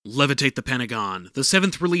Levitate the Pentagon, the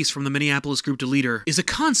seventh release from the Minneapolis group Deleter, is a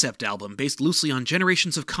concept album based loosely on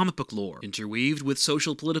generations of comic book lore, interweaved with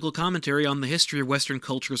social political commentary on the history of Western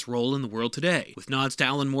culture's role in the world today. With nods to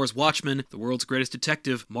Alan Moore's Watchmen, The World's Greatest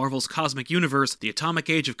Detective, Marvel's Cosmic Universe, The Atomic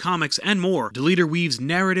Age of Comics, and more, Deleter weaves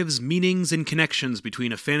narratives, meanings, and connections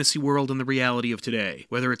between a fantasy world and the reality of today.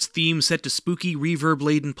 Whether it's themes set to spooky,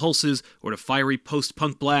 reverb-laden pulses or to fiery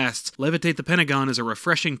post-punk blasts, Levitate the Pentagon is a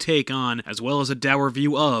refreshing take on, as well as a dour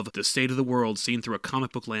view of, the state of the world seen through a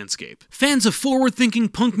comic book landscape. Fans of forward-thinking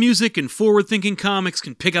punk music and forward-thinking comics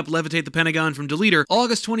can pick up Levitate the Pentagon from Deleter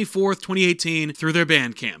August 24th, 2018 through their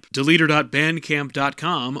Bandcamp,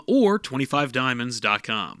 deleter.bandcamp.com or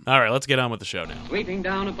 25diamonds.com. All right, let's get on with the show now. Sweeping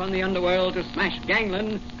down upon the underworld to smash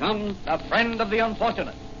gangland comes the friend of the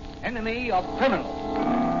unfortunate, enemy of criminals.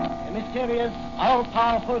 A mysterious,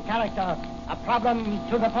 all-powerful character, a problem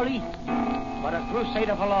to the police, but a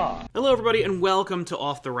crusader for law. Hello everybody and welcome to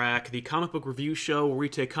Off the Rack, the comic book review show where we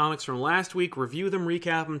take comics from last week, review them,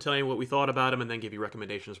 recap them, tell you what we thought about them, and then give you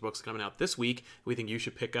recommendations for books coming out this week we think you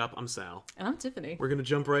should pick up. I'm Sal. And I'm Tiffany. We're going to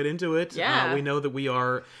jump right into it. Yeah. We know that we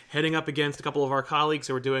are heading up against a couple of our colleagues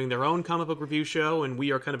who are doing their own comic book review show, and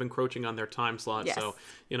we are kind of encroaching on their time slot. Yes. So,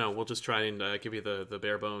 we'll just try and give you the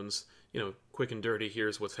bare bones, quick and dirty,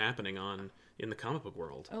 here's what's happening in the comic book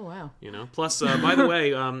world. Oh, wow. Plus, by the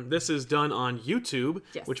way, this is done on YouTube,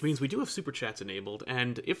 Yes. which means we do have super chats enabled,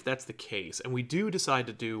 and if that's the case, and we do decide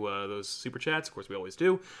to do those super chats, of course we always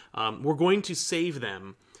do, we're going to save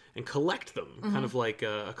them and collect them, kind of like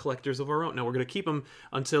collectors of our own. Now, we're going to keep them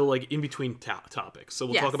until, like, in between topics. So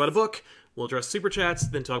we'll talk about a book, we'll address super chats,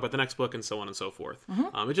 then talk about the next book, and so on and so forth.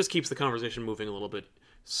 It just keeps the conversation moving a little bit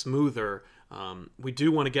smoother. We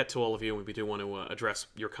do want to get to all of you, and we do want to address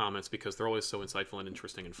your comments because they're always so insightful and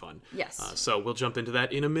interesting and fun. Yes. So we'll jump into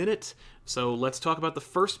that in a minute. So let's talk about the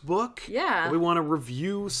first book. Yeah. We want to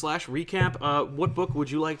review / recap. What book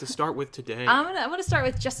would you like to start with today? I'm gonna start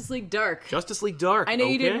with Justice League Dark. Justice League Dark. I know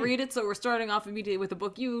you Okay. didn't read it, so we're starting off immediately with a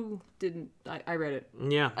book you didn't. I read it.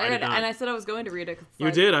 Yeah, I read did it, not. and I said I was going to read it.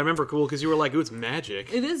 You did. I remember. Cool, because you were like, "Ooh, it's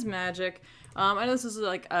magic." It is magic. I know this is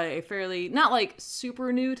like a fairly, not like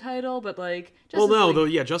super new title, but like...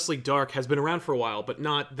 Justice League Dark has been around for a while, but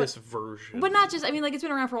not this version. But not just, it's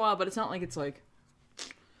been around for a while, but it's not like it's like...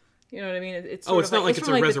 You know what I mean? It's not like it's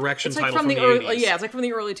a resurrection title from the 80s. Yeah, it's like from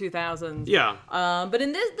the early 2000s. Yeah. But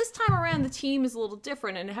in this time around, the team is a little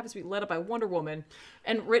different, and it happens to be led up by Wonder Woman,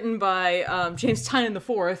 and written by James Tynion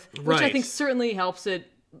IV, which I think certainly helps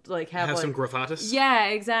it have some gravitas. Yeah,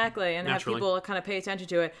 exactly, and Naturally. have people kind of pay attention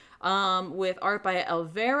to it. With art by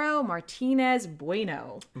Alvaro Martinez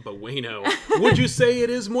Bueno. Bueno. Would you say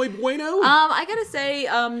it is muy bueno? I gotta say,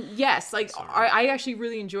 yes. I actually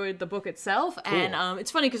really enjoyed the book itself, Cool. and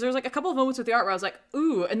it's funny because there was like a couple of moments with the art where I was like,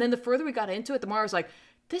 ooh, and then the further we got into it, the more I was like,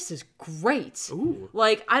 this is great. Ooh.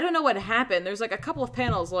 Like, I don't know what happened. There's like a couple of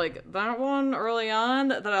panels, like that one early on,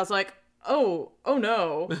 that I was like, oh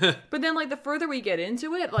no. But then, like, the further we get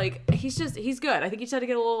into it, like, he's good. I think he just had to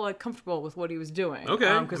get a little, like, comfortable with what he was doing.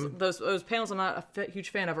 Okay. Because those panels I'm not a huge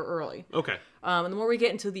fan of early. Okay. And the more we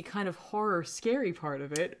get into the kind of horror, scary part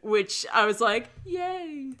of it, which I was like,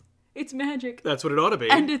 yay, it's magic. That's what it ought to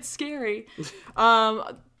be. And it's scary.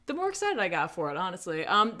 The more excited I got for it, honestly.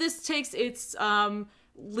 This takes its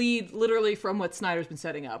lead literally from what Snyder's been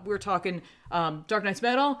setting up. We're talking Dark Knight's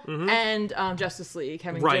Metal and Justice League,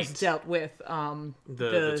 having just dealt with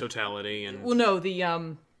the totality and... Well, no,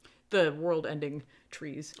 the world-ending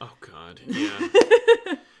trees. Oh, God. Yeah.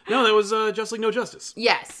 No, that was Just League No Justice.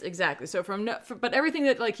 Yes, exactly. So but everything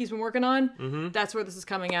that he's been working on, that's where this is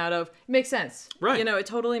coming out of. It makes sense. Right. It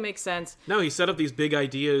totally makes sense. No, he set up these big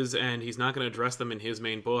ideas, and he's not going to address them in his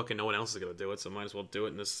main book, and no one else is going to do it, so might as well do it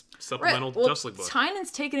in this supplemental Justice League book.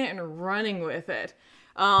 Tynion's taking it and running with it.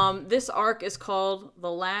 This arc is called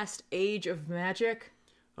The Last Age of Magic.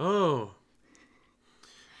 Oh.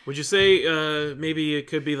 Would you say maybe it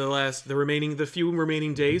could be the few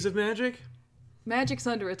remaining days of magic? Magic's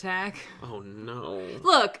under attack. Oh, no.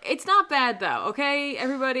 Look, it's not bad, though, okay,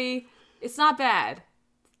 everybody? It's not bad.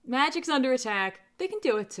 Magic's under attack. They can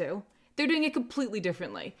do it, too. They're doing it completely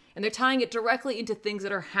differently. And they're tying it directly into things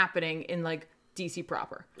that are happening in, DC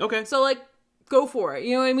proper. Okay. So, go for it.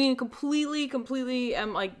 You know what I mean? Completely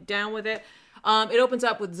am, down with it. It opens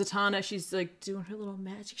up with Zatanna. She's doing her little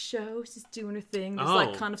magic show. She's doing her thing.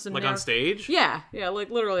 There's kind of some on stage? Yeah,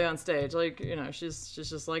 literally on stage. She's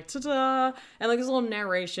just like ta-da, and there's a little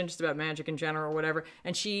narration just about magic in general or whatever.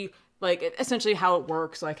 And she essentially how it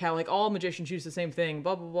works, how all magicians use the same thing,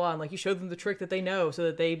 blah blah blah, and you show them the trick that they know so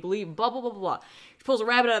that they believe, blah blah blah blah. She pulls a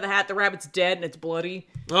rabbit out of the hat. The rabbit's dead and it's bloody.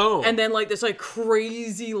 Oh. And then this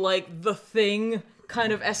crazy the thing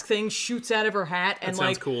kind of esque thing shoots out of her hat, and That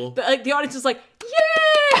sounds like cool. the audience is like,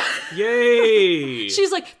 yeah. Yay!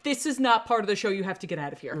 She's like, this is not part of the show. You have to get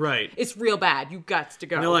out of here. Right. It's real bad. You got to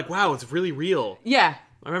go. And they're like, wow, it's really real. yeah.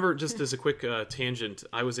 I remember, just as a quick tangent,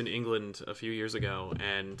 I was in England a few years ago,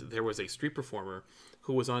 and there was a street performer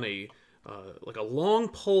who was on a long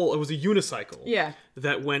pole. It was a unicycle. Yeah.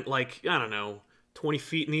 That went like, I don't know, 20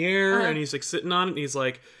 feet in the air, and he's like sitting on it, and he's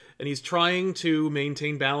like, and he's trying to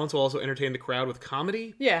maintain balance while also entertain the crowd with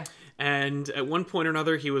comedy. Yeah. And at one point or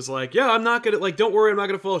another, he was like, yeah, I'm not gonna, like, don't worry, I'm not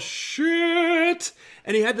gonna fall. Shit!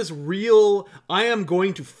 And he had this real, I am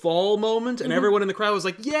going to fall moment, and everyone in the crowd was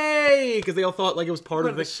like, yay! Because they all thought like it was part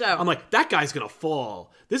of the show. I'm like, that guy's gonna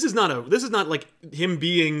fall. This is not like him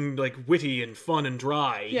being like witty and fun and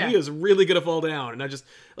dry. Yeah. He is really gonna fall down. And I just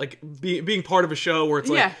like being part of a show where it's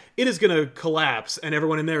like, Yeah. it is gonna collapse, and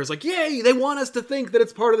everyone in there is like, yay! They want us to think that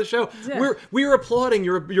it's part of the show. Yeah. We're applauding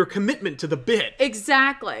your commitment to the bit.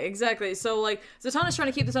 Exactly. So, like, Zatanna's trying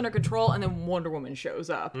to keep this under control, and then Wonder Woman shows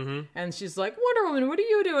up. And she's like, Wonder Woman, what are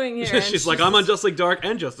you doing here? And she's like, I'm on Justice League Dark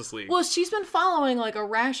and Justice League. Well, she's been following, like, a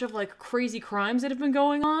rash of, like, crazy crimes that have been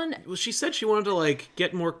going on. Well, she said she wanted to, like,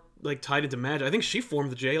 get more, like, tied into magic. I think she formed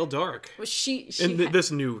the JL Dark. Well, she This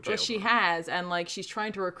new JL Well, she Dark. has, and, like, she's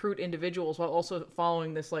trying to recruit individuals while also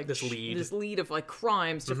following this, like, This lead. this lead of, like,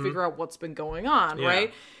 crimes to figure out what's been going on, Yeah.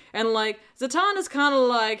 right? And, like, Zatanna's kind of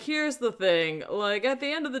like, here's the thing. Like, at the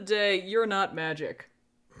end of the day, you're not magic.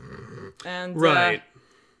 And, Right.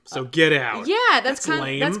 So get out. yeah, that's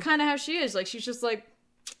lame. kind of how she is. Like, she's just like,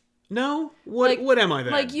 No? What am I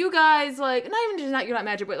then? like, you guys, like, not even just you're not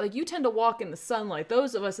magic, but, like, you tend to walk in the sunlight.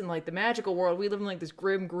 Those of us in, like, the magical world, we live in, like, this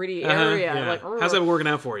grim, gritty area. Yeah. Like, How's that working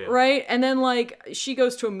out for you? right? And then, like, she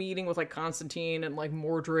goes to a meeting with, like, Constantine and, like,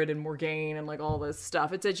 Mordred and Morgaine and, like, all this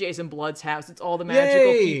stuff. It's at Jason Blood's house. It's all the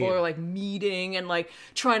magical Yay! people are, like, meeting and, like,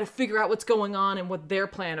 trying to figure out what's going on and what their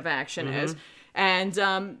plan of action is. And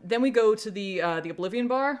then we go to the Oblivion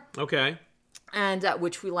Bar, Okay. and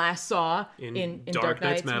which we last saw in Dark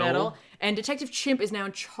Knight's Metal. And Detective Chimp is now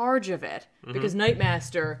in charge of it because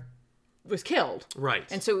Nightmaster was killed. Right.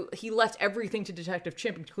 And so he left everything to Detective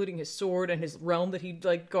Chimp, including his sword and his realm that he,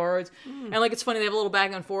 like, guards. And, like, it's funny, they have a little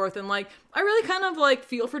back and forth, and, like, I really kind of, like,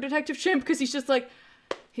 feel for Detective Chimp because he's just like,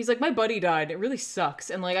 my buddy died. It really sucks.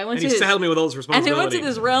 And, like, I went And to he his... saddled me with all this And responsibility. they went to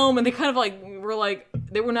this realm, and they kind of, like, were like,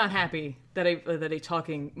 they were not happy that a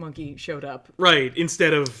talking monkey showed up. Right.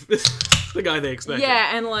 Instead of the guy they expected.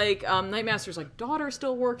 Yeah, and, like, Nightmaster's, like, daughter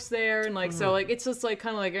still works there, and, like, so, like, it's just, like,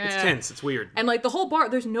 kind of like, It's tense. It's weird. And, like, the whole bar,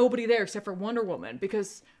 there's nobody there except for Wonder Woman,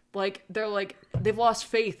 because, like, they're, like, they've lost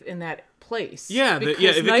faith in that place. Yeah, because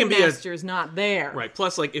if it can be a- Nightmaster's not there. Right.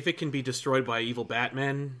 Plus, like, if it can be destroyed by evil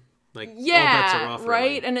Batman, like, all bets are Yeah, off. right?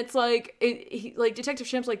 Really. And it's like, like, Detective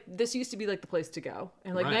Chimp's like, this used to be, like, the place to go.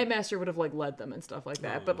 And, like, Right. Nightmaster would have, like, led them and stuff like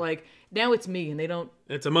that. But, like, now it's me, and they don't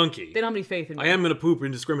It's a monkey. have any faith in me. I am going to poop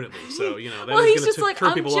indiscriminately, so, you know, that well, is he's going just to like, turn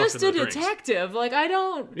I'm people off just to a the drinks. detective. Like, I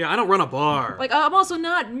don't, Yeah, I don't run a bar. like, I'm also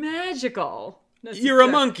not magical. You're a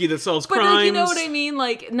necessarily. monkey that solves But, crimes. like, you know what I mean?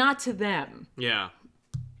 Like, not to them. Yeah.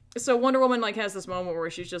 So Wonder Woman, like, has this moment where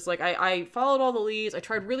she's just like, I followed all the leads. I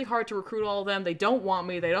tried really hard to recruit all of them. They don't want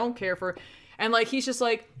me. They don't care for... And, like, he's just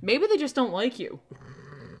like, maybe they just don't like you.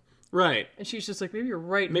 Right. And she's just like, maybe you're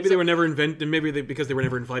right. And Maybe he's they like, were never invented, because they were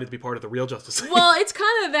never invited to be part of the real Justice League. well, it's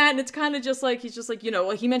kind of that, and it's kind of just like, he's just like, you know,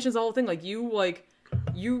 like, he mentions the whole thing, like,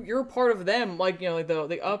 you're part of them, like, you know, like,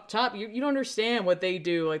 the up top, you don't understand what they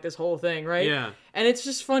do, like, this whole thing, right? Yeah. And it's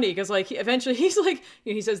just funny, because, like, eventually, he's like,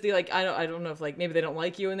 he says I don't know if, like, maybe they don't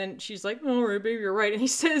like you, and then she's like, oh, maybe you're right, and he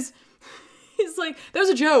says... He's like, that was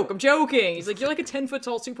a joke. I'm joking. He's like, you're like a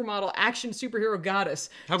 10-foot-tall supermodel action superhero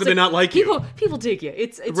goddess. How It's could they not like you? People dig you.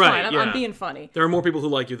 It's Right, fine. yeah. I'm being funny. There are more people who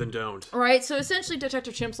like you than don't. Right? So essentially,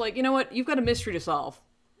 Detective Chimp's like, you know what? You've got a mystery to solve.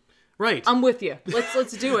 Right. I'm with you.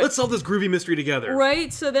 Let's do it. Let's solve this groovy mystery together.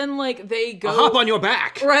 Right? So then, like, they go... I'll hop on your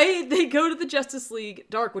back. Right? They go to the Justice League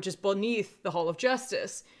Dark, which is beneath the Hall of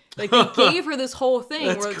Justice. Like, they gave her this whole thing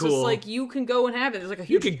That's where it's cool. just like, you can go and have it. There's like a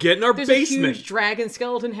huge... You could get in our there's basement. a huge dragon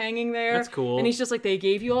skeleton hanging there. That's cool. And he's just like, they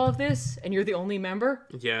gave you all of this, and you're the only member?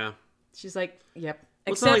 Yeah. She's like, yep.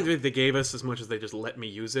 Well, it's not like they gave us as much as they just let me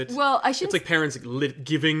use it. Well, I shouldn't... It's like parents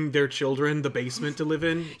giving their children the basement to live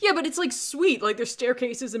in. Yeah, but it's, like, sweet. Like, there's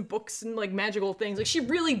staircases and books and, like, magical things. Like, she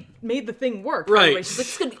really made the thing work. Right. Anyway. She's like,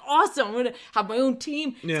 it's gonna be awesome. I'm gonna have my own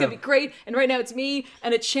team. It's Yeah. gonna be great. And right now it's me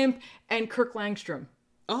and a chimp and Kirk Langstrom.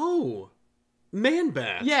 Oh.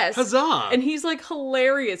 Man-Bat. Yes. Huzzah. And he's, like,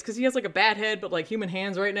 hilarious because he has, like, a bat head but, like, human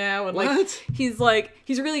hands right now. And, like, What? he's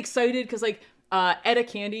really excited because, like, Etta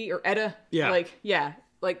Candy, or Etta. Yeah. Like, yeah.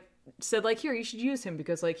 Like, said like, here, you should use him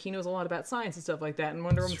because like he knows a lot about science and stuff like that. And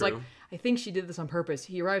Wonder Woman's like, true. I think she did this on purpose.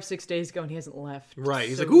 He arrived 6 days ago and he hasn't left. Right.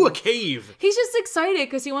 He's So- like, ooh, a cave. He's just excited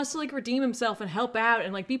because he wants to like redeem himself and help out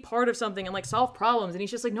and like be part of something and like solve problems. And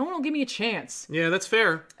he's just like, no one will give me a chance. Yeah, that's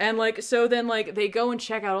fair. And like, so then like they go and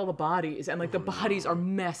check out all the bodies and like the bodies are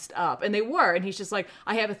messed up. And they were. And he's just like,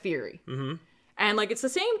 I have a theory. Mm-hmm. And like, it's the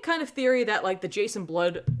same kind of theory that like the Jason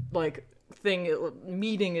Blood like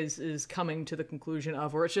meeting is coming to the conclusion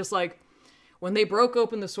of, where it's just like, when they broke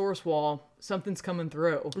open the source wall, something's coming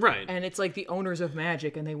through. Right. And it's like the owners of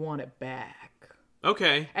magic and they want it back.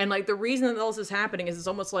 Okay. And like the reason that all this is happening is it's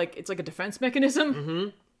almost like it's like a defense mechanism. Mm-hmm.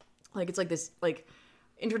 Like it's like this like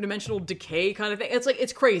interdimensional decay kind of thing. It's like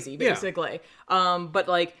it's crazy basically. But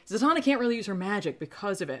like Zatanna can't really use her magic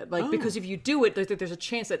because of it. Like because if you do it, there's a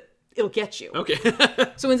chance that it'll get you. Okay.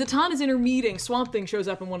 So when Zatanna's in her meeting, Swamp Thing shows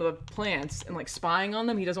up in one of the plants and like spying on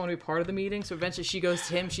them. He doesn't want to be part of the meeting. So eventually she goes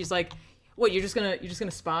to him. She's like, "What? You're just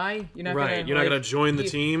gonna spy? You're not Right. gonna You're not like, gonna join the you-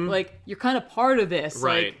 team? Like you're kind of part of this,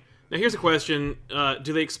 Right. Like, Now, here's a question.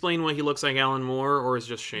 Do they explain why he looks like Alan Moore, or is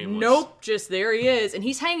just shameless? Nope, just there he is. And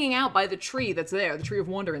he's hanging out by the tree that's there, the Tree of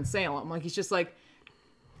Wonder in Salem. Like, he's just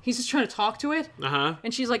trying to talk to it. Uh-huh.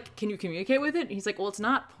 And she's like, can you communicate with it? And he's like, well, it's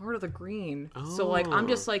not part of the green. So, like, I'm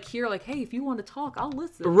just, like, here, like, hey, if you want to talk, I'll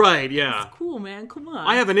listen. Right, yeah. It's cool, man. Come on.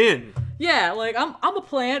 I have an in. Yeah, like, I'm a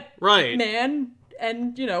plant. Right. Man.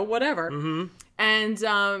 And, you know, whatever. Mm-hmm. And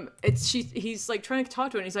he's, like, trying to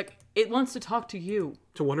talk to it. And he's like, it wants to talk to you.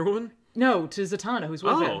 To Wonder Woman? No, to Zatanna, who's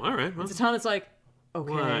with him. Oh, all right. Well, And Zatanna's like,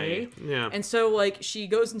 okay. Right, yeah. And so, like, she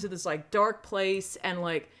goes into this, like, dark place and,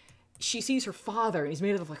 like, she sees her father and he's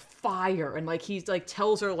made of, like, fire. And, like, he's, like,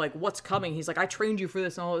 tells her, like, what's coming. He's like, I trained you for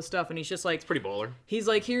this and all this stuff. And he's just like, pretty baller. he's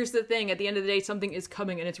like, here's the thing. At the end of the day, something is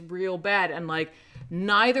coming and it's real bad. And, like,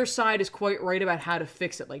 neither side is quite right about how to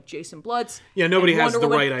fix it. Like, Jason Blood's. Yeah, nobody and has Wonder the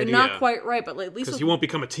Woman, right they're idea. not quite right, but like, at least Because with you won't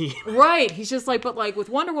become a team. Right. He's just like, but like with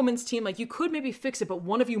Wonder Woman's team, like you could maybe fix it, but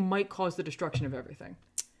one of you might cause the destruction of everything.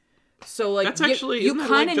 So like That's actually, isn't that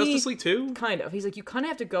like Justice League 2? Kind of. He's like, you kind of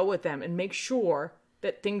have to go with them and make sure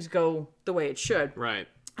that things go the way it should. Right.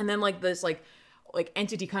 And then like this like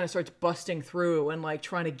entity kind of starts busting through and like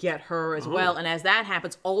trying to get her as well. And as that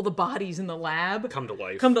happens, all the bodies in the lab Come to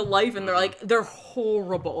life. and they're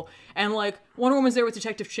horrible. And like Wonder Woman's there with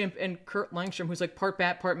Detective Chimp and Kurt Langstrom, who's like part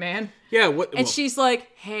bat, part man. Yeah, what? And she's like,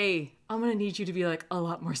 hey, I'm gonna need you to be like a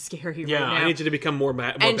lot more scary yeah, right now. I need you to become more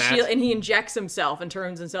bat. and he injects himself and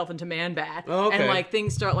turns himself into Man Bat. Oh, okay. And like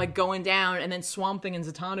things start like going down, and then Swamp Thing and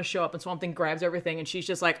Zatanna show up, and Swamp Thing grabs everything, and she's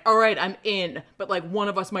just like, all right, I'm in, but like one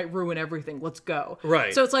of us might ruin everything. Let's go.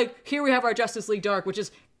 Right. So it's like here we have our Justice League Dark, which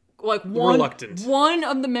is like one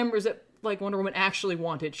of the members that like Wonder Woman actually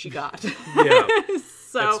wanted, she got. Yeah.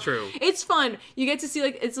 So That's true. It's fun. You get to see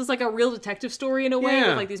like it's just like a real detective story in a way Yeah.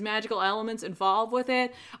 with like these magical elements involved with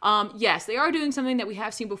it. Yes, they are doing something that we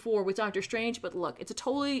have seen before with Doctor Strange, but look, it's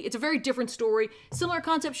a very different story. Similar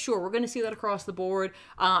concept, sure. We're going to see that across the board.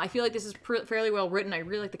 I feel like this is fairly well written. I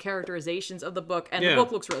really like the characterizations of the book, and the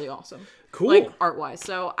book looks really awesome. Cool. Like art wise.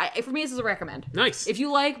 So for me, this is a recommend. Nice. If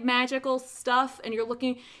you like magical stuff and you're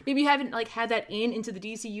looking, maybe you haven't like had that into the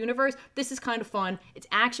DC universe, this is kind of fun. It's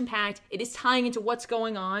action packed. It is tying into what's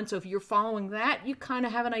going on. So if you're following that, you kind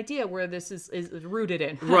of have an idea where this is rooted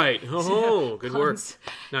in. Right. Oh, good work. Puns.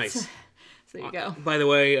 Nice. So there you go. By the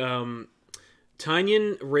way,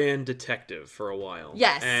 Tynion ran detective for a while.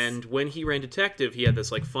 Yes. And when he ran detective, he had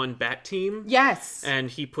this like fun bat team. Yes. And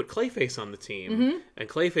he put Clayface on the team. Mm-hmm. And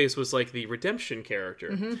Clayface was like the redemption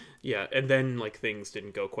character. Yeah. And then like things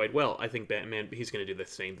didn't go quite well. I think Batman, he's going to do the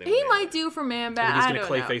same thing. He might do for Man Bat. He's I going to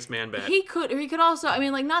don't know. Clayface Man Bat. He could also, I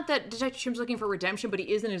mean, like, not that Detective Chim's looking for redemption, but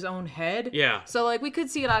he is in his own head. Yeah. So, like, we could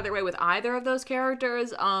see it either way with either of those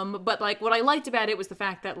characters. But, like, what I liked about it was the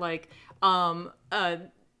fact that, like,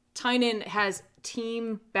 Tynion has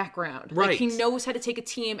team background. Right. Like, he knows how to take a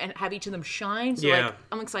team and have each of them shine. So, Yeah. like,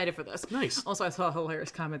 I'm excited for this. Nice. Also, I saw a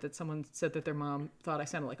hilarious comment that someone said that their mom thought I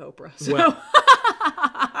sounded like Oprah. So, Well,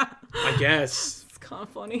 I guess. it's kind of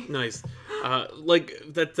funny. Nice.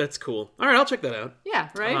 That's cool. All right, I'll check that out. Yeah,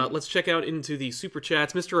 right? Let's check out into the super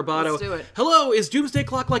chats. Mr. Roboto. Let's do it. Hello, is Doomsday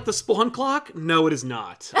Clock like the Spawn Clock? No, it is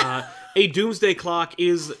not. A Doomsday Clock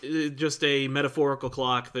is just a metaphorical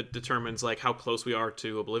clock that determines like how close we are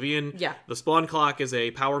to oblivion. Yeah. The Spawn Clock is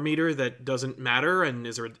a power meter that doesn't matter and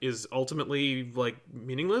is ultimately like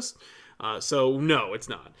meaningless. So, no, it's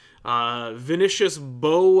not. Vinicius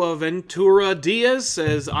Boaventura Diaz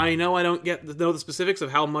says, I know I don't know the specifics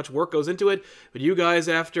of how much work goes into it, but you guys,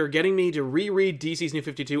 after getting me to reread DC's New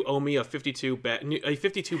 52, owe me a 52 back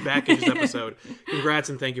issues episode. Congrats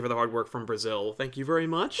and thank you for the hard work from Brazil. Thank you very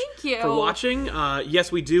much for watching.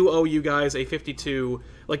 Yes, we do owe you guys a 52,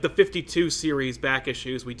 like the 52 series back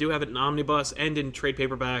issues. We do have it in omnibus and in trade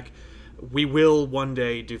paperback. We will one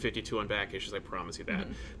day do 52 on back issues, I promise you that.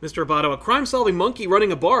 Mr. Abato, a crime-solving monkey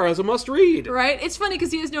running a bar as a must-read. Right? It's funny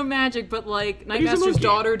because he has no magic, but, like, Nightmaster's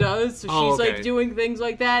daughter does, so she's, like, doing things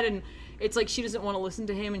like that, and it's like she doesn't want to listen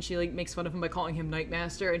to him, and she, like, makes fun of him by calling him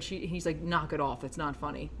Nightmaster, and he's like, knock it off, it's not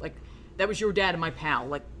funny. Like, that was your dad and my pal.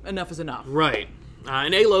 Like, enough is enough. Right.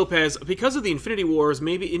 And A. Lopez, because of the Infinity Wars,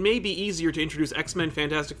 it may be easier to introduce X-Men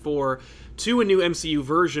Fantastic Four to a new MCU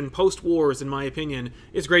version post-Wars, in my opinion.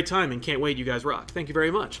 It's great timing. Can't wait. You guys rock. Thank you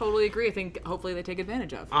very much. Totally agree. I think hopefully they take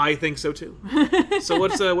advantage of. I think so, too. So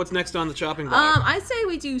what's next on the chopping block? I say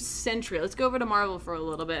we do Sentry. Let's go over to Marvel for a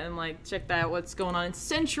little bit and, like, check out what's going on in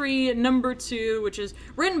Sentry #2, which is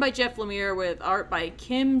written by Jeff Lemire with art by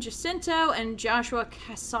Kim Jacinto and Joshua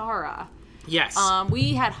Cassara. Yes.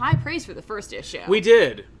 We had high praise for the first issue. We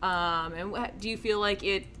did. And do you feel like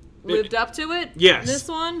it lived up to it? Yes. This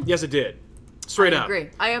one? Yes, it did. Straight up. I agree.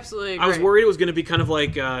 I absolutely agree. I was worried it was going to be kind of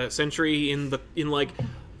like Sentry in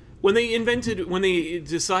when they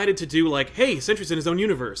decided to do like, hey, Sentry's in his own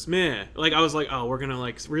universe, meh. Like, I was like, oh, we're gonna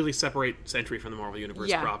like really separate Sentry from the Marvel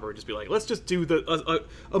universe proper. Just be like, let's just do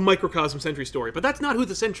a microcosm Sentry story. But that's not who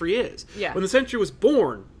the Sentry is. Yeah. When the Sentry was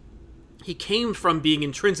born, he came from being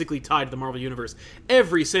intrinsically tied to the Marvel Universe.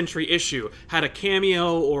 Every Sentry issue had a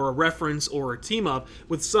cameo or a reference or a team-up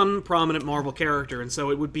with some prominent Marvel character, and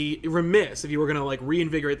so it would be remiss if you were going to, like,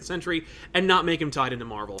 reinvigorate the Sentry and not make him tied into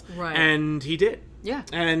Marvel. Right. And he did. Yeah.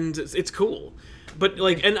 And it's cool. But,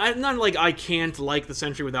 like, and I'm not like I can't like the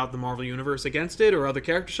Sentry without the Marvel Universe against it or other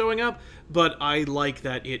characters showing up, but I like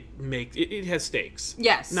that it has stakes.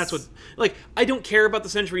 Yes. And that's what, like, I don't care about the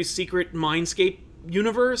Sentry's secret Mindscape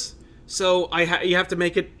universe, so you have to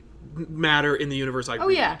make it matter in the universe I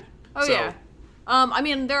read. Yeah. Oh, so, yeah. I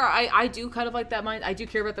mean, I do kind of like that mind. I do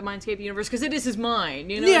care about the Mindscape universe because it is his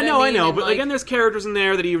mind. You know? Yeah, I know. And, but again, there's characters in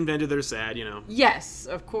there that he invented that are sad. You know. Yes,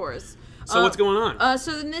 of course. So what's going on?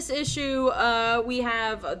 So in this issue, we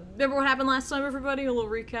have remember what happened last time, everybody? A little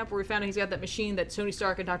recap where we found out he's got that machine that Tony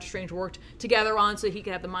Stark and Doctor Strange worked together on, so he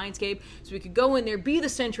could have the Mindscape, so we could go in there, be the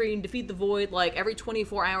Sentry, and defeat the Void like every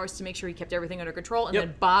 24 hours to make sure he kept everything under control, and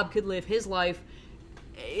then Bob could live his life.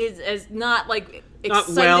 Is not like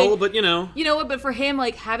exciting. Not well, but you know what? But for him,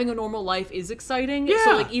 like having a normal life is exciting. Yeah.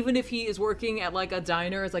 So like even if he is working at like a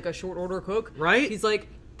diner as like a short order cook, right? He's like,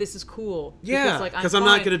 this is cool. Yeah, because I'm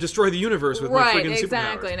not going to destroy the universe with my friggin'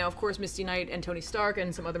 exactly. superpowers. Now, of course, Misty Knight and Tony Stark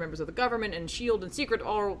and some other members of the government and S.H.I.E.L.D. and Secret,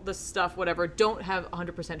 all this stuff, whatever, don't have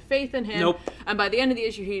 100% faith in him. Nope. And by the end of the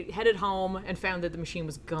issue, he headed home and found that the machine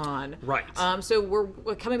was gone. Right. So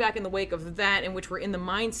we're coming back in the wake of that, in which we're in the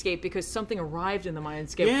Mindscape because something arrived in the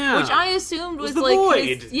Mindscape. Yeah. Which I assumed was the like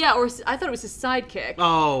Void. or I thought it was his sidekick.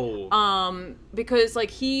 Oh. Because like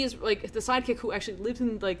he is like the sidekick who actually lives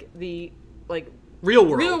in like the like real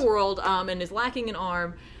world, and is lacking an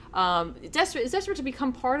arm, is desperate to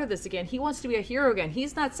become part of this again. He wants to be a hero again.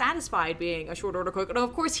 He's not satisfied being a short order cook. And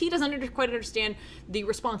of course, he doesn't quite understand the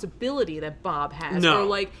responsibility that Bob has, or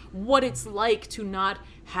like what it's like to not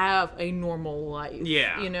have a normal life.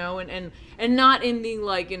 Yeah, you know, and not in the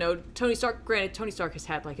like, you know, Tony Stark. Granted, Tony Stark has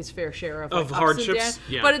had like his fair share of, like, hardships,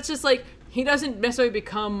 but it's just like he doesn't necessarily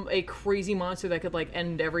become a crazy monster that could like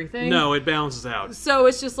end everything. No, it balances out. So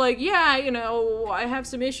it's just like, yeah, you know, I have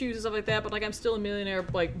some issues and stuff like that, but like I'm still a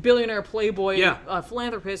billionaire playboy,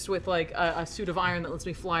 philanthropist with like a suit of iron that lets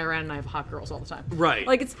me fly around, and I have hot girls all the time. Right.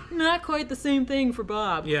 Like it's not quite the same thing for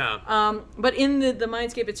Bob. Yeah. But in the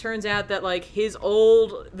Mindscape, it turns out that like his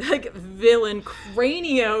old like villain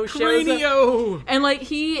Cranio shows up, and like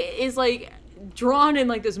he is like drawn in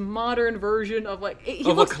like this modern version of like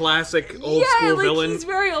a classic old school villain. He's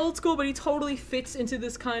very old school, but he totally fits into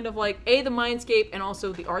this kind of like the Mindscape and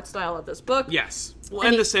also the art style of this book. Yes,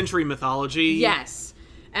 and the Sentry mythology. Yes,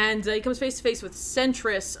 and he comes face to face with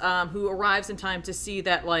Sentris, who arrives in time to see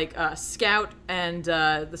that like Scout and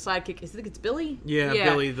the sidekick. I think it's Billy. Yeah,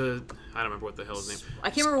 Billy. I don't remember what the hell his name.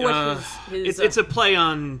 I can't remember what his. It's a play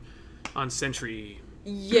on Sentry.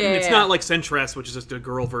 Yeah, it's not like Sentress, which is just a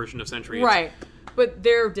girl version of Sentry. Right. but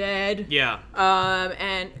they're dead. Yeah.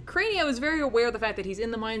 And Cranio is very aware of the fact that he's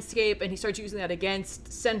in the mindscape, and he starts using that against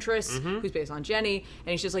Centris, who's based on Jenny,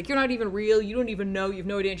 and he's just like, you're not even real, you don't even know, you have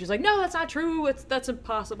no idea, and she's like, no, that's not true, that's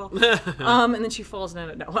impossible. And then she falls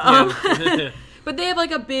down. No. But they have like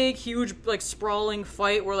a big, huge, like sprawling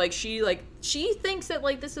fight where like she thinks that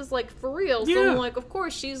like this is like for real. So like, of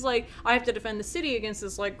course, she's like, I have to defend the city against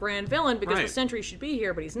this like grand villain because the Sentry should be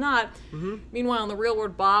here, but he's not. Meanwhile, in the real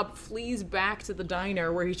world, Bob flees back to the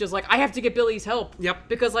diner where he's just like, I have to get Billy's help. Yep.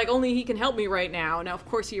 Because like only he can help me right now. Now, of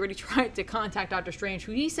course, he already tried to contact Doctor Strange,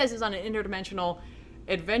 who he says is on an interdimensional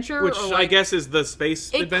adventure, which or like, I guess is the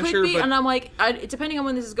space adventure. Could be, but... and I'm like, depending on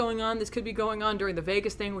when this is going on, this could be going on during the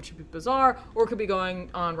Vegas thing, which would be bizarre, or it could be going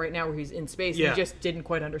on right now where he's in space and he just didn't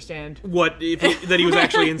quite understand that he was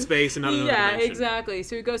actually in space and not in another dimension. Exactly.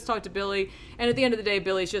 So he goes to talk to Billy, and at the end of the day,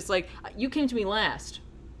 Billy's just like, you came to me last.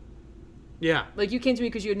 Yeah. Like, you came to me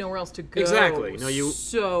because you had nowhere else to go. Exactly. No,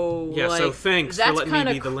 So, yeah, like, so thanks for letting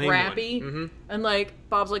me be the lame crappy. one. And, like,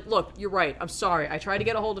 Bob's like, look, you're right. I'm sorry. I tried to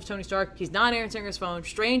get a hold of Tony Stark. He's not answering his phone.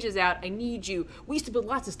 Strange is out. I need you. We used to build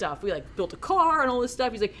lots of stuff. We, like, built a car and all this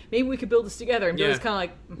stuff. He's like, maybe we could build this together. And Billy's kind of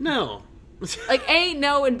like... No. Like, A,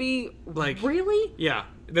 no, and B, like, really? Yeah.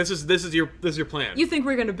 This is your plan. You think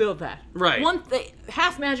we're going to build that. Right.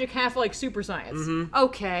 Half magic, half, like, super science.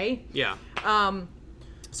 Okay. Yeah.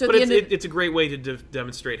 So but it's a great way to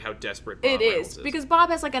demonstrate how desperate Bob Reynolds is. Because Bob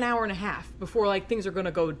has like an hour and a half before like things are going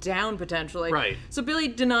to go down potentially. Right. So Billy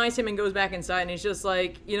denies him and goes back inside, and he's just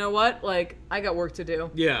like, you know what? Like, I got work to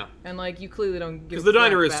do. Yeah. And like, you clearly don't give. Because the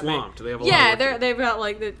diner is swamped. They have a lot of work to do. They've got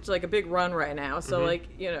like it's like a big run right now. So like,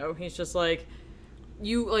 you know, he's just like.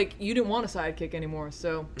 You didn't want a sidekick anymore,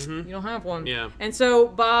 so you don't have one. Yeah. And so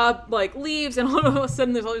Bob like leaves, and all of a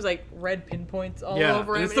sudden there's all these like red pinpoints all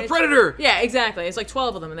over him. It's the Predator. Yeah, exactly. It's like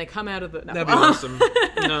 12 of them, and they come out of the. No. That'd be awesome.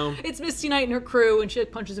 No. It's Misty Knight and her crew, and she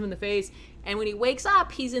punches him in the face. And when he wakes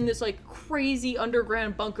up, he's in this like crazy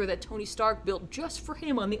underground bunker that Tony Stark built just for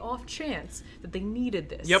him on the off chance that they needed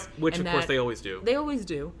this. Yep. Which of course they always do. They always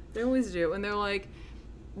do. And they're like.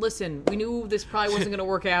 Listen, we knew this probably wasn't going to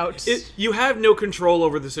work out. You have no control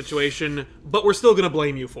over the situation, but we're still going to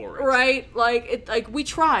blame you for it. Right? Like we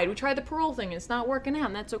tried the parole thing, and it's not working out,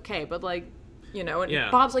 and that's okay. But like, you know,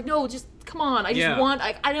 and Bob's like, no, just come on. I just want.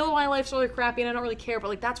 I know my life's really crappy, and I don't really care, but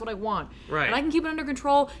like that's what I want. Right. And I can keep it under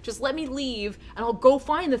control. Just let me leave, and I'll go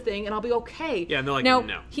find the thing, and I'll be okay. Yeah. And they're like, now,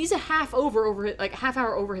 no. He's a half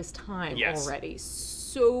hour over his time already.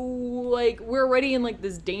 So like we're already in like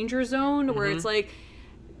this danger zone where it's like.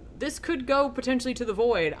 This could go potentially to the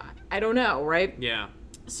void. I don't know, right? Yeah.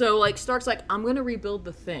 So, like, Stark's like, I'm going to rebuild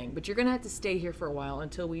the thing, but you're going to have to stay here for a while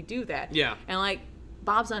until we do that. Yeah. And, like,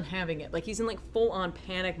 Bob's not having it. Like, he's in, like, full-on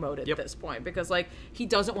panic mode at this point because, like, he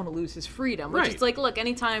doesn't want to lose his freedom. Which is, like, look,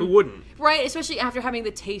 anytime... Who wouldn't? Right? Especially after having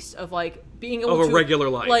the taste of, like, being able to... Of a regular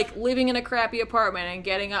life. Like, living in a crappy apartment and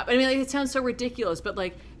getting up. I mean, like, it sounds so ridiculous, but,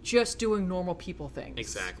 like... just doing normal people things.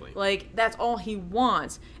 Exactly. Like, that's all he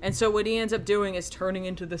wants. And so what he ends up doing is turning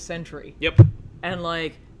into the Sentry. Yep. And,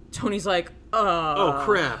 like, Tony's like, oh,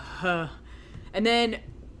 crap. And then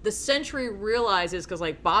the Sentry realizes, because,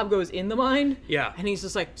 like, Bob goes in the mine. Yeah. And he's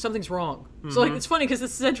just like, something's wrong. So, like, it's funny because the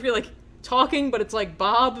Sentry, like, talking, but it's, like,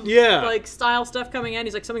 Bob, like, style stuff coming in.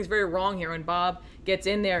 He's like, something's very wrong here. And Bob gets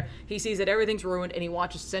in there. He sees that everything's ruined, and he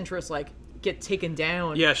watches Centris, like, get taken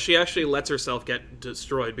down. Yeah, she actually lets herself get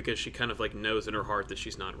destroyed because she kind of like knows in her heart that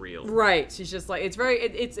she's not real. Right. She's just like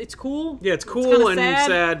it's cool. Yeah, it's cool and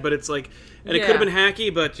sad, but it's like and it could have been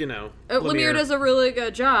hacky, but you know. Lemire does a really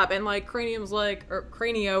good job, and like Cranio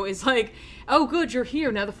is like, oh good, you're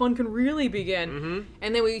here. Now the fun can really begin.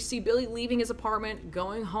 And then we see Billy leaving his apartment,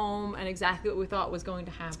 going home, and exactly what we thought was going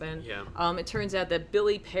to happen. Yeah. It turns out that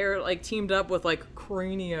Billy teamed up with like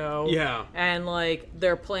Cranio. Yeah. And like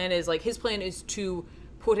their plan is his plan is to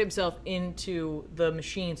put himself into the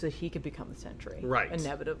machine so that he could become the Sentry. Right.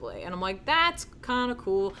 Inevitably. And I'm like, that's kind of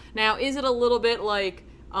cool. Now, is it a little bit like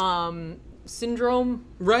Syndrome?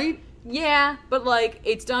 Right? Yeah, but like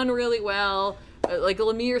it's done really well. Like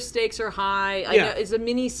Lemire stakes are high. I know it's a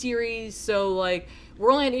mini series, so like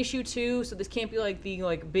we're only on issue 2, so this can't be like the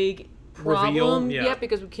like big problem yet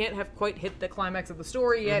because we can't have quite hit the climax of the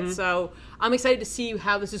story yet. So I'm excited to see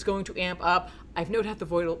how this is going to amp up. I've no doubt the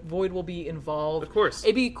Void will be involved. Of course.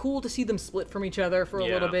 It'd be cool to see them split from each other for a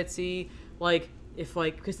little bit. See like if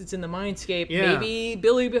like because it's in the mindscape, Yeah. maybe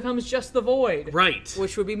Billy becomes just the Void, Right.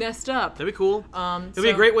 which would be messed up. That'd be cool. It'd be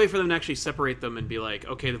a so- great way for them to actually separate them and be like,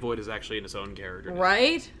 okay, the Void is actually in its own character now.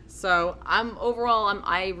 Right? So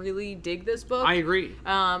I really dig this book. I agree.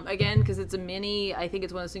 Again, because it's a mini, I think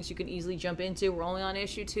it's one of those things you can easily jump into. We're only on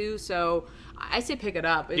issue 2, so I say pick it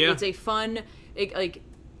up. Yeah. It's a fun, like,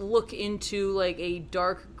 look into like a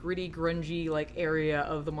dark, gritty, grungy like area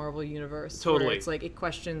of the Marvel universe. where Totally. it's like it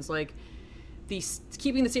questions like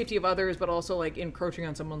keeping the safety of others, but also like encroaching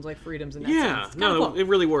on someone's like freedoms and that Yeah, sense. It's kinda no, cool. it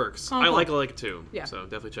really works. Kinda I like cool. it too. Yeah. So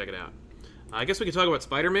definitely check it out. I guess we could talk about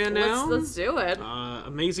Spider-Man now. Let's do it.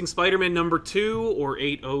 Amazing Spider-Man number 2 or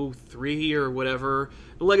 803 or whatever.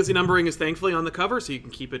 The legacy numbering is thankfully on the cover, so you can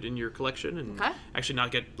keep it in your collection and Okay. actually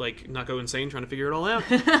not go insane trying to figure it all out.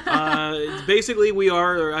 Basically,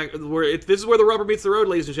 this is where the rubber meets the road,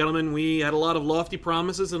 ladies and gentlemen. We had a lot of lofty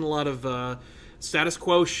promises and a lot of status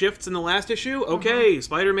quo shifts in the last issue. Okay,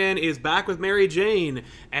 Spider-Man is back with Mary Jane,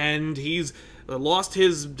 and he's lost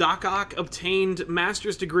his Doc Ock obtained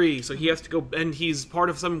master's degree, so he has to go, and he's part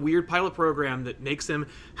of some weird pilot program that makes him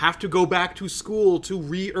have to go back to school to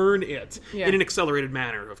re-earn it Yeah. in an accelerated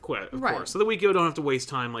manner, of Right. course, so that we don't have to waste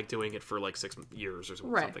time like doing it for like 6 years or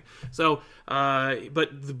something. Right. So,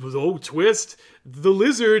 but twist, the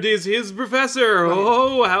Lizard is his professor.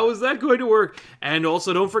 Oh, how is that going to work? And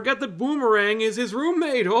also, don't forget that Boomerang is his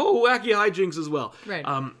roommate. Oh, wacky hijinks as well. Right.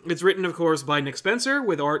 It's written, of course, by Nick Spencer,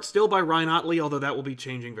 with art still by Ryan Ottley, although that will be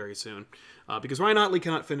changing very soon. Because Ryan Ottley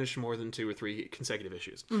cannot finish more than 2 or 3 consecutive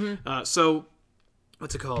issues. So,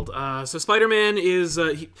 what's it called? So Spider-Man is...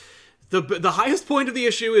 the highest point of the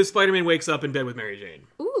issue is Spider-Man wakes up in bed with Mary Jane.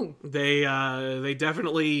 Ooh. They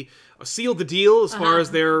definitely sealed the deal as far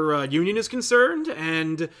as their union is concerned,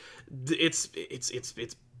 and it's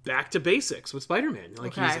back to basics with Spider-Man.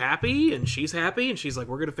 Like, Okay. he's happy and she's happy, and she's like,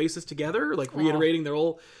 we're gonna face this together, like reiterating their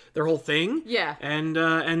whole thing. Yeah.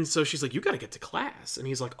 And so she's like, you gotta get to class, and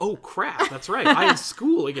he's like, oh crap, that's right, I have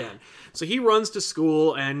school again. So he runs to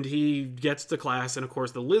school and he gets to class, and of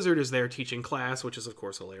course the Lizard is there teaching class, which is of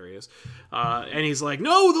course hilarious. And he's like,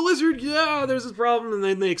 no, the Lizard, yeah, there's this problem, and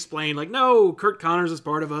then they explain like, no, Kurt Connors is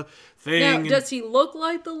part of a thing. Now, and- does he look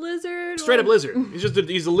like the Lizard? straight up or- Lizard.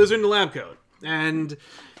 He's a lizard in the lab coat, and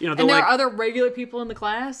you know, they're And there like, are other regular people in the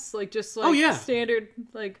class, like just like yeah. standard,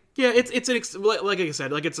 like yeah, like I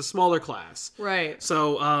said, like it's a smaller class. right.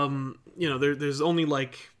 So you know, there's only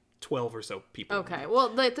like 12 or so people. Okay, well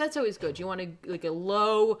that's always good. You want like a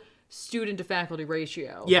low student to faculty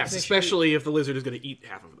ratio. Yes, Make sure you- especially if the lizard is going to eat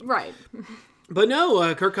half of them. right. But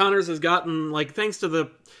no, Kirk Connors has gotten, like, thanks to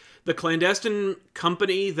the clandestine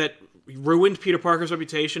company that ruined Peter Parker's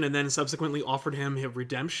reputation and then subsequently offered him his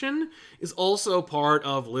redemption, is also part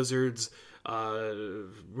of Lizard's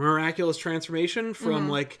miraculous transformation from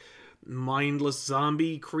like mindless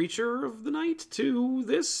zombie creature of the night to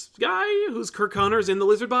this guy who's Kirk Connors in the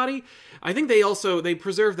lizard body. I think they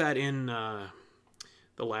preserve that in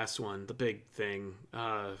the last one, the big thing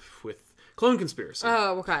with Clone Conspiracy.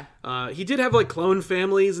 Oh, okay. He did have like clone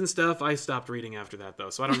families and stuff. I stopped reading after that though,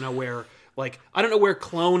 so I don't know where I don't know where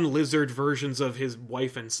clone lizard versions of his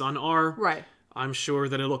wife and son are. Right. I'm sure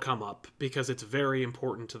that it'll come up because it's very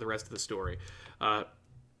important to the rest of the story.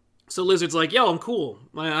 So Lizard's like, yo, I'm cool.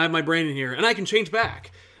 I have my brain in here, and I can change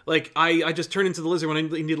back. Like, I just turn into the lizard when I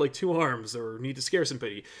need like 2 arms or need to scare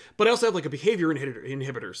somebody. But I also have like a behavior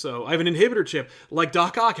inhibitor. So I have an inhibitor chip like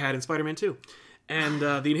Doc Ock had in Spider-Man 2. And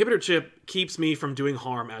the inhibitor chip keeps me from doing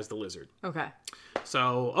harm as the lizard. Okay.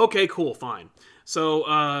 So, okay, cool, fine.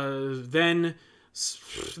 So then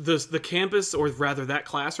the campus, or rather that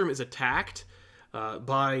classroom, is attacked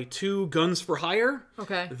by 2 guns for hire.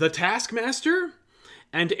 Okay. The Taskmaster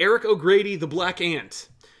and Eric O'Grady, the Black Ant.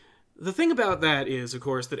 The thing about that is, of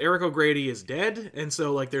course, that Eric O'Grady is dead, and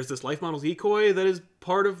so, like, there's this life model decoy that is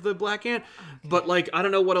part of the Black Ant. Okay. But, like, I don't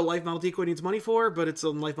know what a life model decoy needs money for, but it's a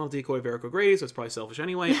life model decoy of Eric O'Grady, so it's probably selfish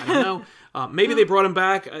anyway. I don't know. Maybe they brought him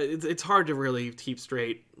back. It's hard to really keep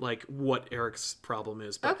straight, like, what Eric's problem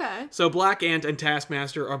is. But, okay. So Black Ant and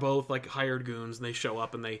Taskmaster are both, like, hired goons, and they show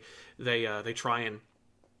up, and they try and,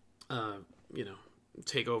 you know,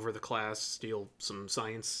 take over the class, steal some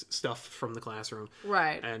science stuff from the classroom.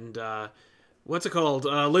 Right. And what's it called?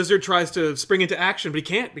 Lizard tries to spring into action, but he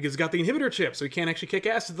can't because he's got the inhibitor chip, so he can't actually kick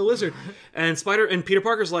ass at the Lizard. And Peter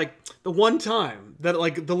Parker's like, the one time that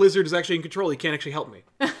like the Lizard is actually in control, he can't actually help me.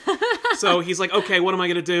 So he's like, okay, what am I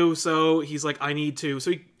gonna do? So he's like, I need to.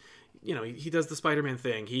 So he does the Spider-Man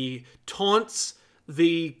thing. He taunts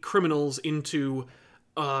the criminals into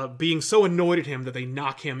being so annoyed at him that they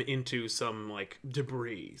knock him into some like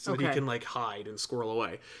debris so that he can like hide and squirrel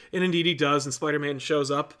away. And indeed he does, and Spider-Man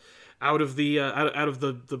shows up out of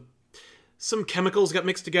the some chemicals got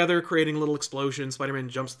mixed together, creating a little explosion. Spider-Man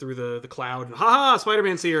jumps through the cloud, and ha-ha,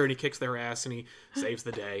 Spider-Man's here, and he kicks their ass, and he saves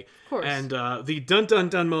the day. Of course. And the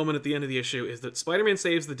dun-dun-dun moment at the end of the issue is that Spider-Man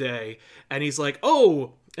saves the day, and he's like,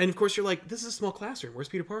 oh, and of course you're like, this is a small classroom, where's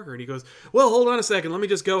Peter Parker? And he goes, well, hold on a second, let me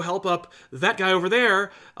just go help up that guy over there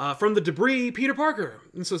from the debris, Peter Parker.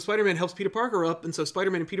 And so Spider-Man helps Peter Parker up, and so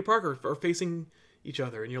Spider-Man and Peter Parker are facing each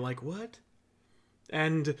other, and you're like, what?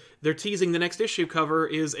 And they're teasing the next issue cover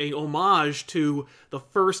is a homage to the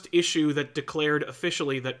first issue that declared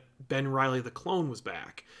officially that Ben Reilly the clone was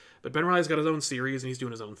back. But Ben Reilly's got his own series and he's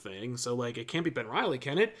doing his own thing, so like it can't be Ben Reilly,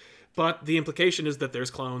 can it? But the implication is that there's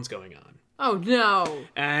clones going on. Oh no.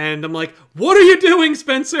 And I'm like, what are you doing,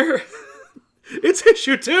 Spencer? It's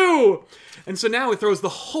issue 2! And so now it throws the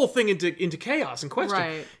whole thing into chaos and question.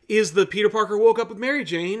 Right. Is the Peter Parker woke up with Mary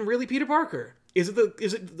Jane really Peter Parker? Is it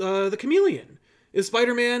the chameleon? Is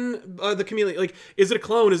Spider-Man the chameleon? Like, is it a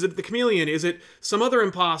clone? Is it the chameleon? Is it some other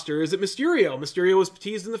imposter? Is it Mysterio? Mysterio was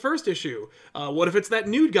teased in the first issue. What if it's that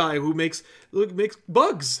nude guy who makes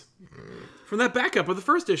bugs from that backup of the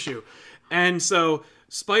first issue? And so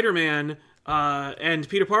Spider-Man and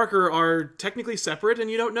Peter Parker are technically separate,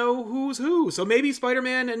 and you don't know who's who. So maybe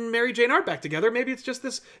Spider-Man and Mary Jane aren't back together. Maybe it's just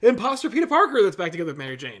this imposter Peter Parker that's back together with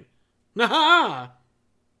Mary Jane. Nah.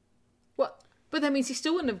 What? But that means he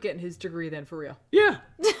still wouldn't have gotten his degree then, for real. Yeah.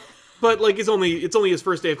 But like it's only his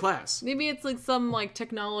first day of class. Maybe it's like some like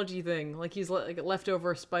technology thing, like he's like a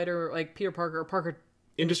leftover Spider, like Peter Parker or Parker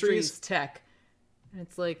Industries tech. And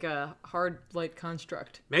it's like a hard light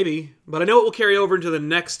construct. Maybe, but I know it will carry over into the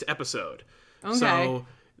next episode. Okay. So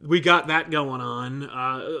we got that going on.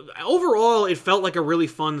 Overall, it felt like a really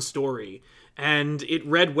fun story. And it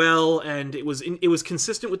read well, and it was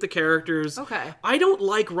consistent with the characters. Okay. I don't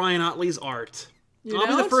like Ryan Otley's art. I'll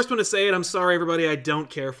be the first one to say it. I'm sorry, everybody. I don't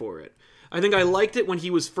care for it. I think I liked it when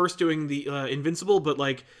he was first doing the Invincible, but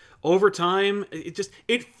like over time,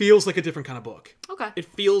 it feels like a different kind of book. Okay. It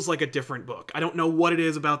feels like a different book. I don't know what it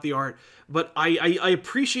is about the art, but I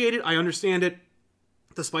appreciate it. I understand it.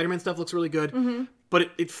 The Spider-Man stuff looks really good,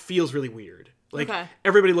 but it feels really weird. Like,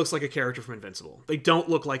 everybody looks like a character from Invincible. They don't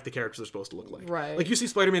look like the characters they're supposed to look like. Right. Like, you see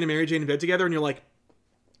Spider-Man and Mary Jane in bed together, and you're like,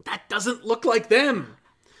 that doesn't look like them.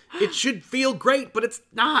 It should feel great, but it's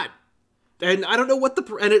not. And I don't know what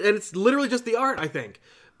and it's literally just the art, I think.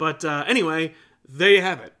 But anyway, there you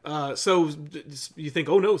have it. So you think,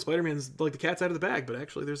 oh no, Spider-Man's like the cat's out of the bag, but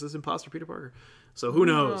actually there's this imposter Peter Parker. So who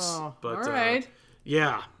knows? Oh, but all right.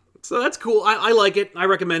 yeah. So that's cool. I like it. I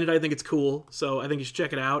recommend it. I think it's cool. So I think you should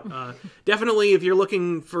check it out. Definitely, if you're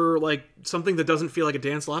looking for like something that doesn't feel like a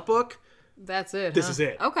Dan Slott book, that's it. This is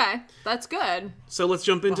it. Okay, that's good. So let's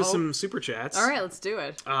jump into some super chats. All right, let's do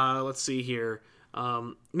it. Let's see here.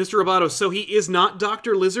 Mr. Roboto, so he is not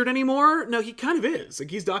Dr. Lizard anymore? No, he kind of is.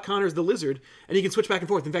 Like, he's Doc Connors the Lizard, and he can switch back and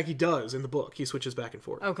forth. In fact, he does in the book. He switches back and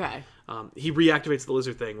forth. Okay. He reactivates the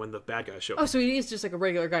lizard thing when the bad guys show up. Oh, so he is just like a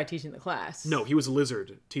regular guy teaching the class. No, he was a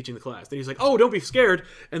lizard teaching the class. Then he's like, oh, don't be scared.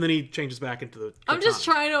 And then he changes back into the I'm just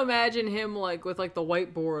trying to imagine him like with like the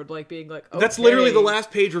whiteboard, like being like, okay. That's literally the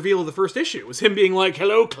last page reveal of the first issue, was him being like,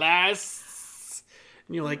 hello, class.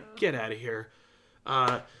 And you're like, get out of here.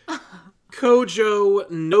 Kojo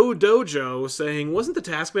No Dojo saying, wasn't the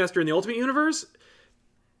Taskmaster in the Ultimate Universe?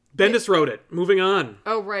 Bendis wrote it. Moving on.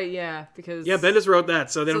 Oh, right, yeah, because... Yeah, Bendis wrote that,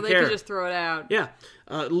 so they don't care. So they could just throw it out. Yeah.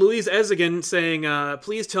 Louise Ezigan saying,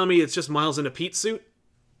 please tell me it's just Miles in a Pete suit.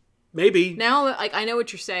 Maybe. Now, like, I know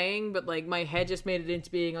what you're saying, but, like, my head just made it into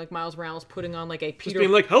being, like, Miles Morales putting on, like, a Peter... Just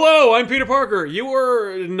being like, hello, I'm Peter Parker. You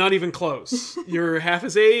were not even close. You're half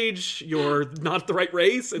his age. You're not the right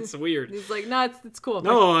race. It's weird. He's like, no, it's cool.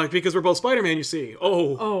 No, because we're both Spider-Man, you see.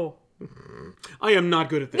 Oh. I am not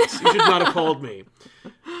good at this. You should not have called me.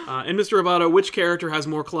 And Mr. Roboto, which character has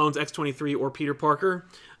more clones, X-23 or Peter Parker?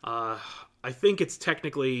 I think it's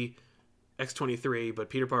technically... X-23, but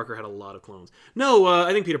Peter Parker had a lot of clones. No,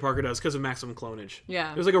 I think Peter Parker does, because of maximum clonage.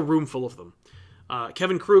 Yeah. There's like a room full of them.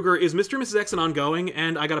 Kevin Kruger, is Mr. and Mrs. X an ongoing?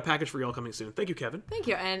 And I got a package for y'all coming soon. Thank you, Kevin. Thank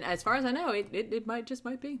you. And as far as I know, it might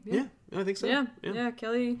be. Yeah, I think so. Yeah.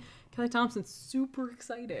 Kelly Thompson's super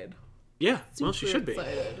excited. Yeah, well, she should be.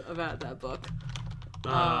 Excited about that book.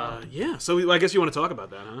 Yeah, so I guess you want to talk about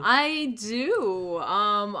that, huh? I do.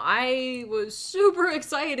 I was super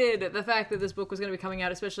excited the fact that this book was going to be coming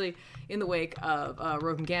out, especially in the wake of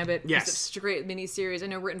Rogue and Gambit. Yes. It's such a great miniseries. I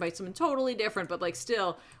know written by someone totally different, but like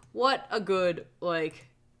still, what a good, like,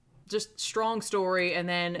 just strong story. And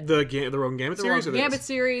then the Rogue and Gambit series? The Rogue and Gambit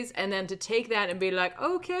series, and then to take that and be like,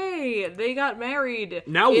 okay, they got married.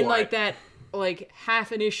 Now in what? like that, like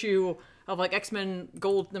half an issue of like X-Men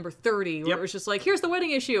Gold number 30, where it was just like, here's the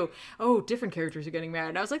wedding issue. Oh, different characters are getting married.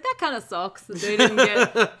 And I was like, that kind of sucks that they didn't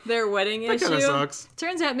get their wedding issue. That kind of sucks.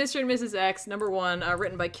 Turns out Mr. and Mrs. X, number 1,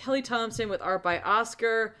 written by Kelly Thompson with art by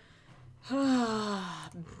Oscar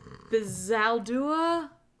Bazaldua?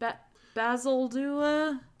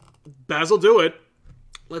 Bazaldua? Basil, do it.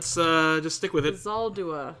 Let's just stick with it.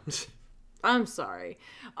 Bazaldua. I'm sorry.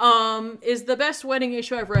 Is the best wedding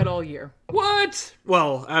issue I've read all year. What?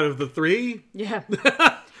 Well, out of the 3? Yeah.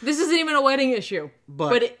 This isn't even a wedding issue.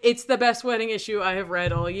 But it's the best wedding issue I have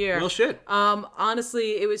read all year. Well, shit.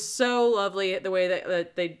 Honestly, it was so lovely the way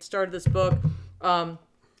that they started this book.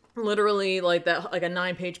 Literally, like a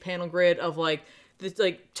 9-page panel grid of like, this,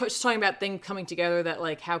 like just talking about things coming together that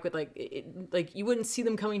like how could like you wouldn't see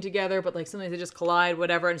them coming together, but like sometimes they just collide,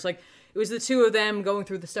 whatever. And it's like it was the two of them going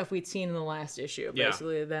through the stuff we'd seen in the last issue,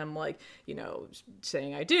 basically them like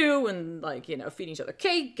saying I do and like feeding each other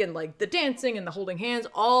cake and like the dancing and the holding hands,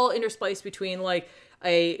 all interspliced between like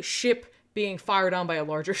a ship being fired on by a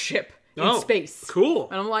larger ship in space. Cool.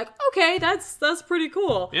 And I'm like, okay, that's pretty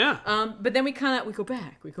cool. Yeah. But then we go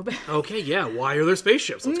back. Okay, yeah. Why are there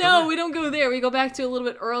spaceships? No, we don't go there. We go back to a little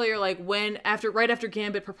bit earlier, like right after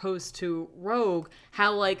Gambit proposed to Rogue,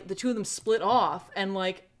 how like the two of them split off and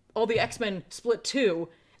like all the X-Men split too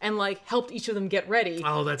and like helped each of them get ready.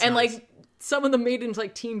 Oh, that's and nice. like some of them made it into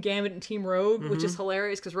like Team Gambit and Team Rogue, which is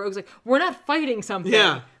hilarious because Rogue's like, we're not fighting something.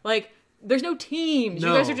 Yeah. Like there's no teams.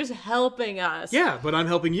 No. You guys are just helping us. Yeah, but I'm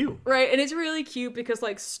helping you. Right, and it's really cute because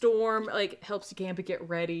like Storm like helps Gambit get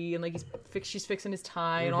ready and like she's fixing his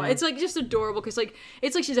tie and all. It's like just adorable because like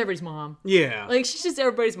it's like she's everybody's mom. Yeah. Like she's just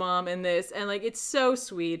everybody's mom in this, and like it's so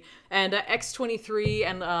sweet. And X-23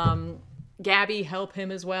 and Gabby help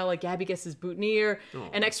him as well. Like Gabby gets his boutonniere,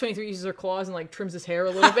 and X-23 uses her claws and like trims his hair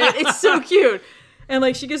a little bit. It's so cute. And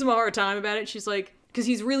like she gives him a hard time about it. She's like, because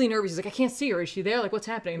he's really nervous. He's like, I can't see her. Is she there? Like what's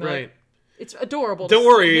happening? And Right. Like, it's adorable. Don't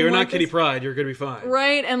worry, you're like not Kitty this. Pryde. You're gonna be fine.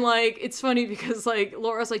 Right, and like it's funny because like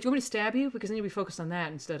Laura's like, do you want me to stab you? Because then you'll be focused on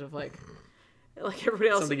that instead of like everybody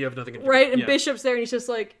else. Something you have nothing to do. Right, and Yeah. Bishop's there and he's just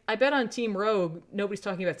like, I bet on Team Rogue nobody's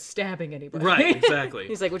talking about stabbing anybody. Right, exactly.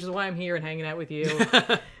 He's like, which is why I'm here and hanging out with you.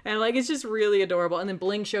 And like it's just really adorable. And then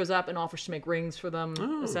Bling shows up and offers to make rings for them,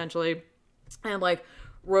 essentially. And like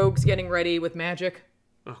Rogue's getting ready with magic.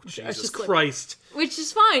 Oh, Jesus just like- Christ. Which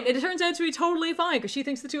is fine. It turns out to be totally fine because she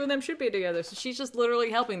thinks the two of them should be together. So she's just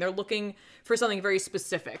literally helping. They're looking for something very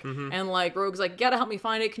specific. And like Rogue's like, you gotta help me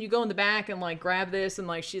find it. Can you go in the back and like grab this? And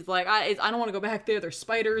like she's like, I don't want to go back there. There's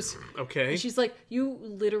spiders. Okay. And she's like, you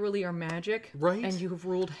literally are magic. Right. And you have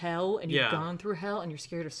ruled hell and you've Yeah. gone through hell and you're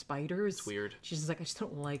scared of spiders. It's weird. She's just like, I just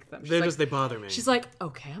don't like them. She's They're like, just, they bother me. She's like,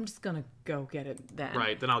 okay, I'm just gonna go get it then.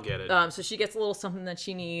 Right, then I'll get it. So she gets a little something that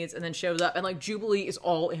she needs and then shows up and like Jubilee is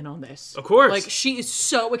all in on this. Of course. Like she is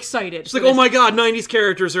so excited. It's like, oh my god, 90s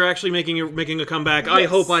characters are actually making a comeback. I Yes.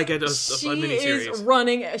 hope I get a She miniseries. is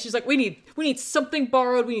running. She's like, we need something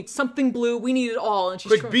borrowed. We need something blue. We need it all. And she's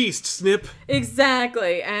Quick trying- beast, snip.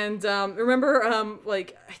 Exactly. And remember,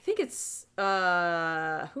 like I think it's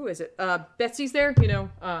who is it? Betsy's there.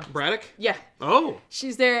 Braddock? Yeah, Oh,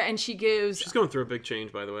 she's there, and she gives. she's going through a big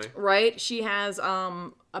change, by the way. Right? She has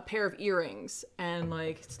a pair of earrings and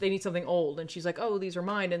like they need something old and she's like, oh, these are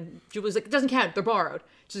mine, and Jubilee's like, it doesn't count, they're borrowed.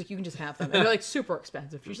 She's like, you can just have them, and they're like super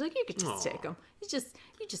expensive. She's like, you can just take them. You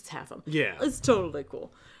just have them. Yeah. It's totally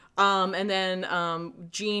cool. And then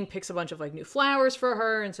Jean picks a bunch of like new flowers for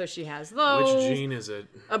her, and so she has those. Which Jean is it?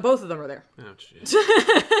 Both of them are there. Oh, jeez.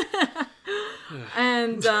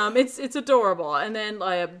 And it's adorable. And then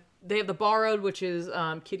they have the borrowed, which is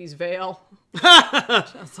Kitty's veil. I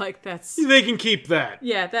was like, that's They can keep that.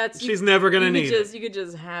 yeah, that's She's never gonna you could need just, You could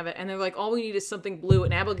just have it, and they're like, all we need is something blue.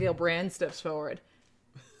 And Abigail Brand steps forward,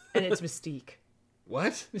 and it's Mystique.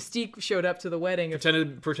 What? Mystique showed up to the wedding.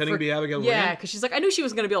 Pretending to be Abigail Yeah, Brand? because she's like, I knew she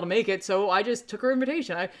wasn't gonna be able to make it, so I just took her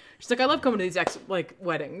invitation. She's like, I love coming to these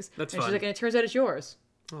weddings. That's and fun. She's like, and it turns out it's yours.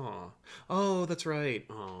 Aw. Oh, that's right.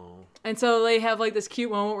 Oh. And so they have like this cute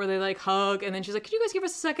moment where they like hug, and then she's like, "Could you guys give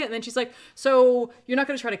us a second?" And then she's like, "So you're not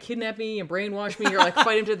gonna try to kidnap me and brainwash me, or like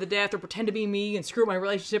fight him to the death, or pretend to be me and screw my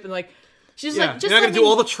relationship?" And like, she's Yeah, like, "Just you're not let gonna do me-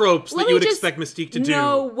 all the tropes let that me you would just expect Mystique to do.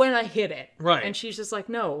 know when I hit it." Right. And she's just like,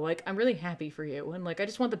 "No, like I'm really happy for you, and like I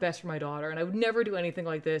just want the best for my daughter, and I would never do anything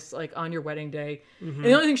like this like on your wedding day." Mm-hmm. And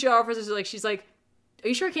the only thing she offers is like, she's like, "Are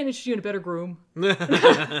you sure I can't interest you in a better groom?"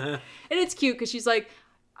 And it's cute because she's like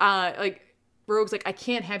Rogue's like, I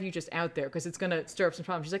can't have you just out there because it's gonna stir up some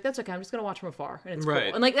problems. She's like, that's okay. I'm just gonna watch from afar, and it's Right.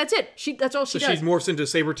 cool. And like that's it. That's all she does. So she morphs into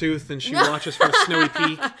Sabretooth and she watches from Snowy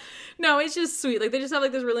Peak. No, it's just sweet. Like they just have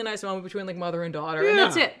like this really nice moment between like mother and daughter, and Yeah,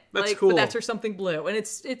 that's it. that's like, cool. But that's her something blue, and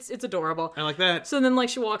it's adorable. I like that. So then like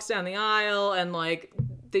she walks down the aisle and like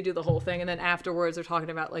they do the whole thing, and then afterwards they're talking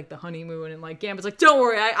about like the honeymoon, and like Gambit's like, don't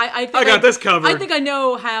worry, I think I got this covered. I think I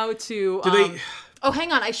know how to. Do they? Oh,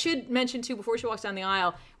 hang on. I should mention too before she walks down the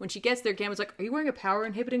aisle, when she gets there, Gambit's like, "Are you wearing a power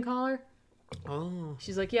inhibiting collar?" Oh.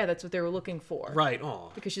 She's like, "Yeah, that's what they were looking for." Right.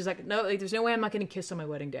 Oh. Because she's like, "No, like, there's no way I'm not getting kissed on my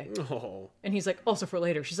wedding day." Oh. And he's like, "Also for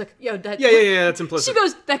later." She's like, "Yeah, that." Yeah. That's implicit. She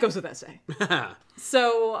goes, "That goes without saying."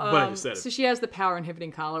 So, But I just said it. so she has the power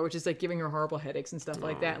inhibiting collar, which is like giving her horrible headaches and stuff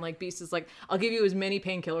like that. And like Beast is like, "I'll give you as many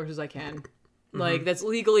painkillers as I can. Like that's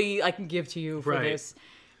legally I can give to you for Right. this."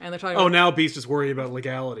 And they're talking. Oh, about, now Beast is worried about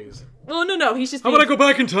legalities. well, no, he's just. How Being, about I go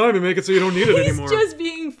back in time and make it so you don't need it he's anymore? just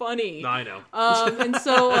being funny. I know. And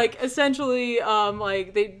so like essentially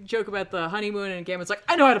like they joke about the honeymoon, and Gambit's like,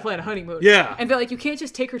 I know how to plan a honeymoon. Yeah. And they're like, you can't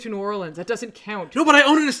just take her to New Orleans. That doesn't count. No, but I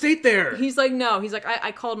own an estate there. He's like, no. He's like,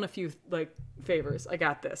 I called in a few like favors. I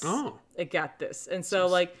got this. Oh. I got this. And so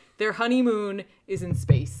like their honeymoon is in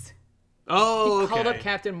space. Oh, okay. Called up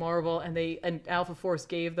Captain Marvel, and Alpha Flight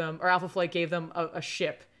gave them a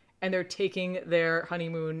ship, and they're taking their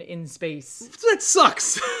honeymoon in space. That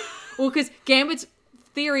sucks. Well, because Gambit's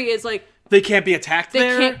theory is like They can't be attacked they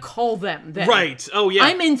there? can't call them then. Right. Oh, yeah.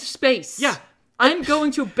 I'm in space. Yeah. I'm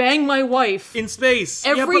going to bang my wife in space.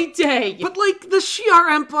 every day. But like the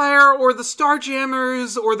Shi'ar Empire or the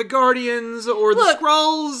Starjammers or the Guardians or the Look,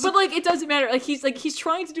 Skrulls. But like it doesn't matter. Like he's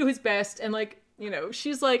trying to do his best, and like, you know,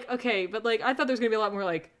 she's like, okay, but like I thought there was gonna be a lot more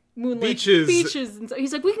like moonlight beaches, and so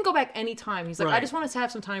he's like, we can go back anytime. He's like, I Right. just want us to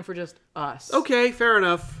have some time for just us. Okay, fair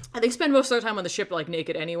enough. And they spend most of their time on the ship like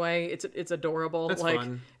naked anyway. It's adorable. That's like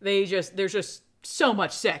fun. there's just so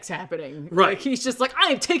much sex happening. Right. Like he's just like, I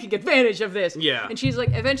am taking advantage of this. Yeah. And she's like,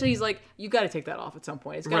 eventually he's like, you got to take that off at some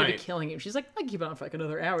point. It's got to be Right. killing you. She's like, I can keep it on for like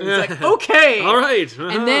another hour. And he's like, okay. All right.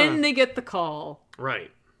 And then they get the call. Right.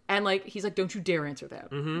 And like he's like, don't you dare answer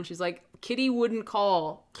that. And she's like, Kitty wouldn't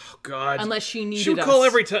call Oh, God. unless she needed She would us. call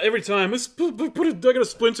every time. I got a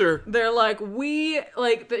splinter. They're like,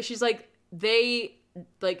 she's like,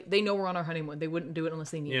 they know we're on our honeymoon. They wouldn't do it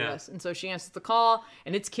unless they needed Yeah. us. And so she answers the call,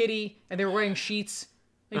 and it's Kitty, and they're wearing sheets.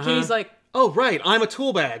 And Kitty's like, Oh, right. I'm a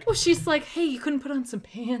tool bag. well, she's like, hey, you couldn't put on some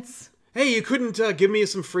pants. Hey, you couldn't give me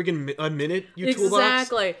some friggin' a minute, you toolbox?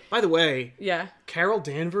 Exactly. By the way, Yeah. Carol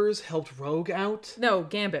Danvers helped Rogue out? No,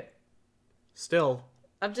 Gambit. Still.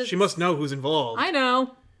 I'm just. She must know who's involved. I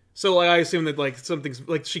know. So like, I assume that like something's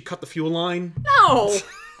like she cut the fuel line. No.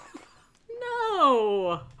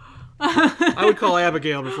 No. I would call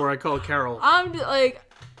Abigail before I call Carol. I'm like,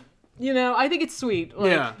 you know, I think it's sweet.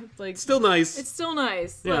 Like, Yeah. It's like, Still nice. it's still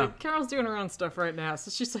nice. Yeah. Like, Carol's doing her own stuff right now, so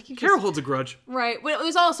she's like, you Carol just, holds a grudge. right. But it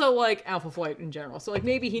was also like Alpha Flight in general. So like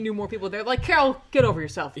maybe he knew more people there. Like, Carol, get over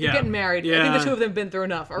yourself. You're Yeah. getting married. I Yeah. think the two of them have been through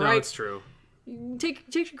enough. All No, right. it's true. Take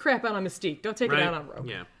your crap out on Mystique. Don't take Right? it out on Rogue.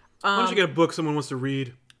 Yeah. Why don't you get a book someone wants to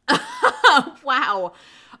read? Wow.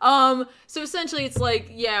 So essentially it's like,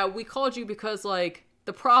 yeah, we called you because like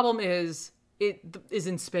the problem is it is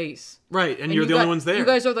in space. Right, and And you're you the only got- ones there. you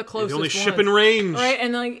guys are the You're closest the only ship ones. in range. Right?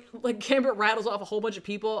 And like Gambit rattles off a whole bunch of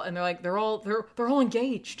people, and they're like they're all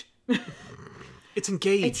engaged. It's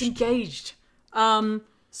engaged. It's engaged.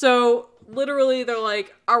 So literally they're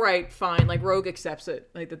like, all right, fine. Like Rogue accepts it,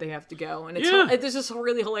 like that they have to go. And it's Yeah. there's this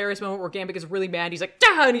really hilarious moment where Gambit is really mad. He's like,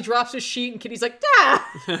 "Dah!" and he drops his sheet, and Kitty's like, "Dah!"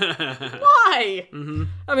 Why? Mm-hmm.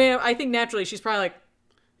 I mean, I think naturally she's probably like,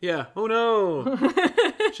 Yeah. Oh no.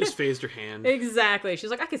 Just phased her hand. exactly. She's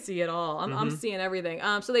like, I can see it all. I'm seeing everything.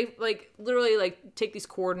 So they like literally like take these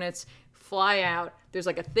coordinates, fly out. There's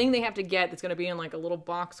like a thing they have to get that's going to be in like a little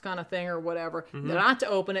box kind of thing or whatever. They're not to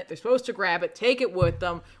open it. They're supposed to grab it, take it with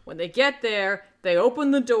them. When they get there, they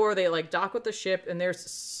open the door. They like dock with the ship, and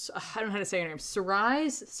there's I don't know how to say her name.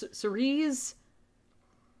 Cerise.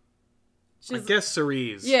 I guess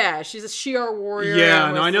Cerise. Yeah, she's a Shi'ar warrior. Yeah,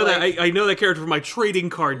 no, with, I know like, that. I know that character from my trading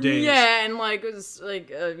card days. Yeah, and like it was like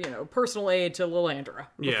you know, personal aid to Lilandra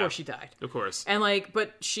before Yeah. she died. Of course. And like,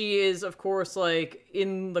 but she is of course like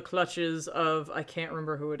in the clutches of I can't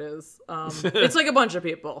remember who it is. It's like a bunch of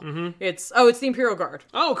people. It's the Imperial Guard.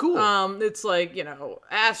 Oh, cool. It's like, you know,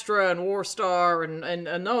 Astra and Warstar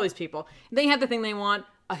and all these people. They have the thing they want.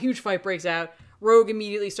 A huge fight breaks out. Rogue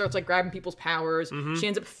immediately starts like grabbing people's powers. She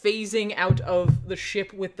ends up phasing out of the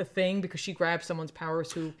ship with the thing because she grabs someone's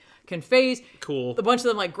powers who can phase. Cool. A bunch of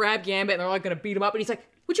them like grab Gambit and they're like gonna beat him up. And he's like,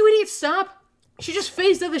 "Would you idiots stop? She just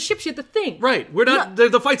phased out of the ship. She had the thing." Right. We're not.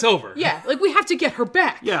 The fight's over. Yeah, like we have to get her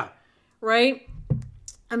back. Yeah. right?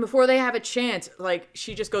 And before they have a chance, like,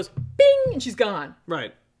 she just goes, bing, and she's gone.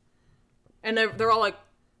 Right. And they're all like,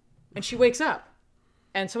 and she wakes up,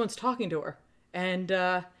 and someone's talking to her, and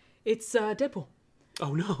it's Deadpool.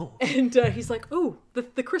 Oh, no. And he's like, oh,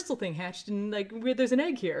 the crystal thing hatched, and, like, there's an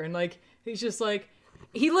egg here. And, like, he's just like,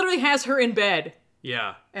 he literally has her in bed,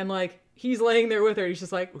 Yeah. and, like, he's laying there with her. He's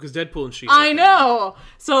just like, Because Deadpool and she. I know.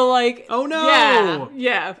 So, like, Oh, no.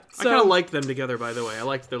 Yeah. I So, kind of liked them together, by the way. I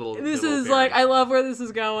liked their little. this their little is like, pairing. I love where this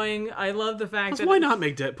is going. I love the fact that Why not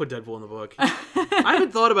put Deadpool in the book? I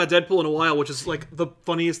haven't thought about Deadpool in a while, which is like the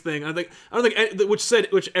funniest thing. I don't think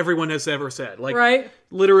which everyone has ever said. Like, Right?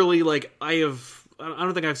 literally, like I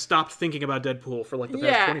don't think I've stopped thinking about Deadpool for like the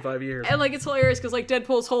past 25 years. And like it's hilarious because like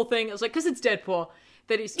Deadpool's whole thing is like, because it's Deadpool,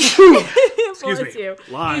 that he's Excuse me. you.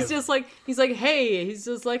 Live. He's just like, hey, he's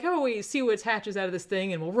just like, how about we see what hatches out of this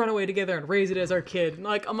thing and we'll run away together and raise it as our kid. And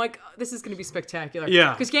like I'm like, this is gonna be spectacular.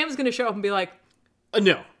 Yeah. Because Gambit's gonna show up and be like,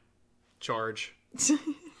 No. Charge.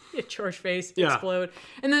 yeah, charge face, Yeah. explode.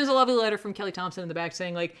 And then there's a lovely letter from Kelly Thompson in the back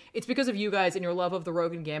saying like, it's because of you guys and your love of the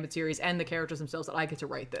Rogue and Gambit series and the characters themselves that I get to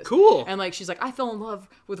write this. Cool. And like she's like, I fell in love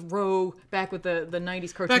with Rogue back with the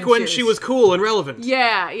 90s cartoon Back when series. she was cool and relevant.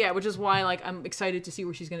 Yeah, which is why like I'm excited to see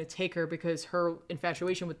where she's going to take her because her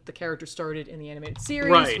infatuation with the character started in the animated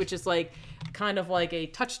series, Right. which is like kind of like a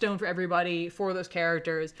touchstone for everybody for those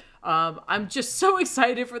characters. I'm just so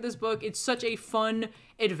excited for this book. It's such a fun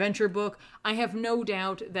adventure book. I have no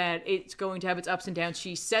doubt that it's going to have its ups and downs.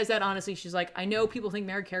 She says that honestly. She's like, I know people think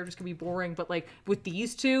married characters can be boring, but like with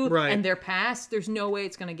these two Right. and their past, there's no way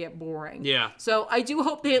it's going to get boring. Yeah. So I do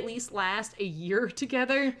hope they at least last a year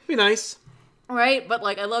together. Be nice. Right, but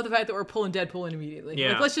like I love the fact that we're pulling Deadpool in immediately.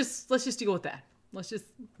 Yeah. Like, let's just deal with that. Let's just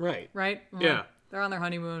Right. right. Yeah. They're on their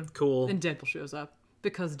honeymoon. Cool. Then Deadpool shows up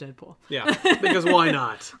because Deadpool. Yeah. Because why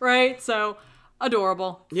not? Right. So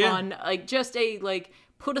adorable, Yeah. fun, like just a like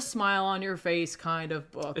put a smile on your face kind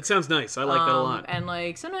of book. It sounds nice. I like that a lot. And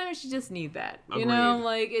like sometimes you just need that. You know, Agreed.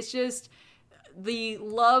 like it's just the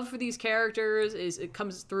love for these characters it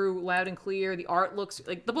comes through loud and clear. The art looks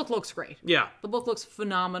like the book looks great. Yeah. The book looks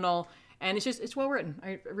phenomenal. And it's well written.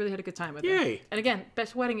 I really had a good time with it. Yay. And again,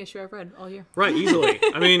 best wedding issue I've read all year. Right, easily.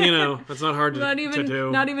 I mean, you know, that's not hard to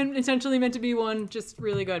do. Not even intentionally meant to be one. Just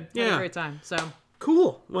really good. Had Yeah. a great time. So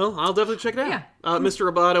Cool. Well, I'll definitely check it out. Yeah. Mr.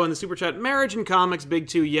 Roboto in the super chat: marriage and comics, big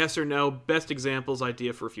two, yes or no? Best examples,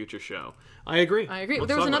 idea for a future show. I agree. I agree. Let's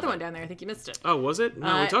There was talk another about one that. down there. I think you missed it. Oh, was it?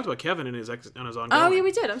 No, we talked about Kevin and his ongoing. Oh yeah,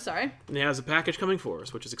 we did. I'm sorry. And he has a package coming for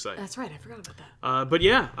us, which is exciting. That's right. I forgot about that. But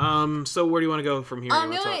yeah. So where do you want to go from here? The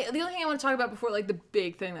only thing I want to talk about before, like the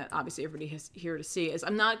big thing that obviously everybody is here to see is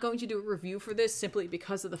I'm not going to do a review for this simply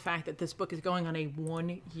because of the fact that this book is going on a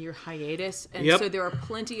 1-year hiatus, and Yep. so there are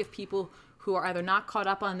plenty of people who are either not caught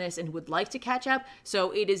up on this and would like to catch up. So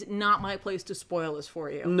it is not my place to spoil this for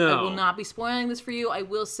you. No. I will not be spoiling this for you. I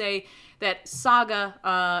will say that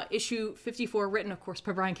Saga issue 54, written of course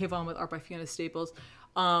by Brian K. Vaughan with art by Fiona Staples.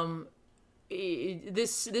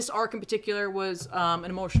 This arc in particular was an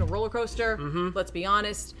emotional roller coaster. Let's be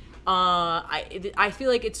honest. I feel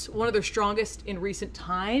like it's one of their strongest in recent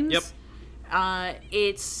times. Yep.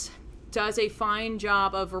 It does a fine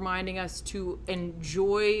job of reminding us to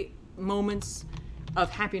enjoy moments of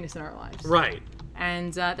happiness in our lives. Right.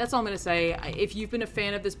 And that's all I'm going to say. If you've been a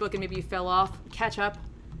fan of this book and maybe you fell off, catch up.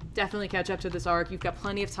 Definitely catch up to this arc. You've got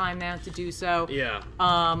plenty of time now to do so. Yeah.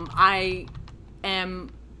 I am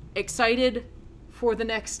excited for the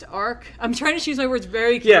next arc. I'm trying to choose my words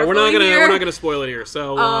very carefully. Yeah, we're not here. gonna spoil it here.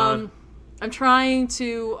 So. I'm trying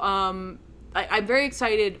to. I'm very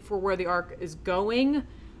excited for where the arc is going.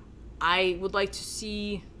 I would like to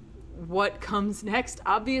see what comes next,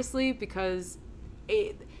 obviously, because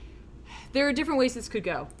there are different ways this could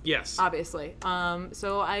go. Yes. Obviously.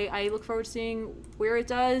 So I look forward to seeing where it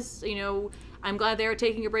does. You know, I'm glad they're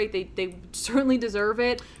taking a break. They certainly deserve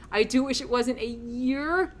it. I do wish it wasn't a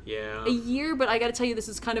year. Yeah. A year, but I got to tell you, this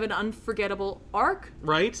is kind of an unforgettable arc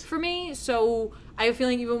Right. for me. So I have a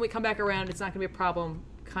feeling even when we come back around, it's not going to be a problem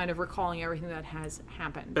kind of recalling everything that has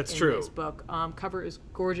happened That's in true. this book. Cover is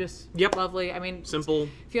gorgeous. Yep. Lovely. I mean, Simple.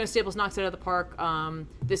 Fiona Staples knocks it out of the park.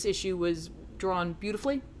 This issue was drawn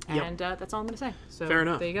beautifully, Yep. and that's all I'm going to say. So Fair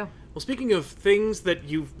enough. there you go. Well, speaking of things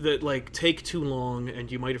that like take too long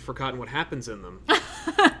and you might have forgotten what happens in them,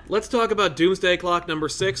 let's talk about Doomsday Clock number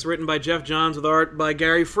 6, written by Jeff Johns with art by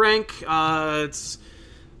Gary Frank.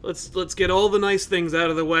 Let's get all the nice things out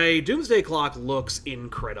of the way. Doomsday Clock looks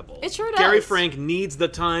incredible. It sure does. Gary Frank needs the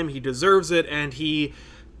time. He deserves it, and he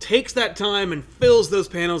takes that time and fills those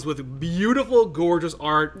panels with beautiful, gorgeous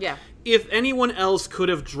art. Yeah. If anyone else could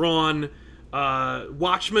have drawn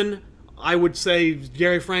Watchmen I would say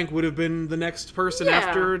Gary Frank would have been the next person Yeah.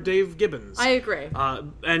 after Dave Gibbons. I agree.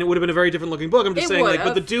 And it would have been a very different looking book. I'm just It saying, like, would've.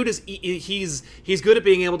 but the dude is he's good at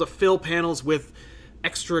being able to fill panels with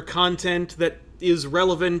extra content that is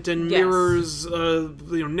relevant and Yes. mirrors,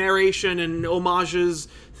 narration and homages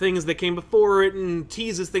things that came before it, and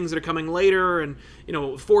teases things that are coming later, and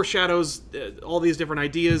foreshadows all these different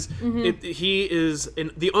ideas. Mm-hmm.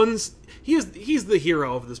 He's the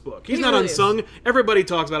hero of this book. He's He not really unsung. is. Everybody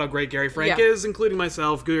talks about how great Gary Frank Yeah. is, including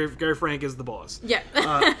myself. Gary Frank is the boss. Yeah.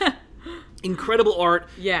 Incredible art.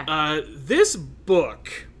 Yeah. This book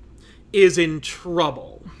is in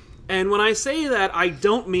trouble. And when I say that, I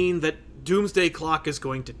don't mean that Doomsday Clock is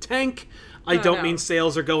going to tank. I don't no. mean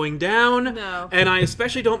sales are going down. No. And I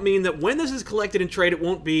especially don't mean that when this is collected in trade, it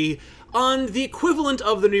won't be on the equivalent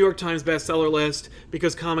of the New York Times bestseller list,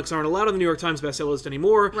 because comics aren't allowed on the New York Times bestseller list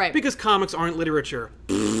anymore. Right. Because comics aren't literature.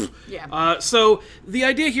 Yeah. So the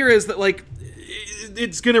idea here is that, like,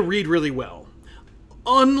 it's going to read really well.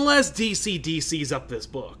 Unless DC's up this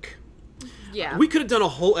book. Yeah. We could have done a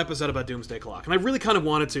whole episode about Doomsday Clock, and I really kind of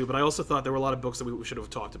wanted to, but I also thought there were a lot of books that we should have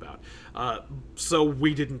talked about. So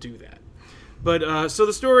we didn't do that. But so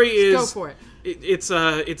the story is... Go for it. It's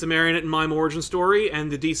a marionette and mime origin story,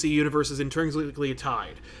 and the DC universe is intrinsically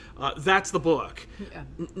tied. That's the book. Yeah.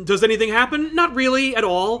 Does anything happen? Not really at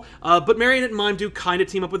all. But marionette and mime do kind of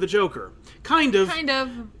team up with the Joker. Kind of.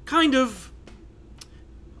 Kind of.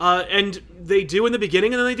 And they do in the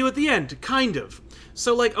beginning, and then they do at the end. Kind of.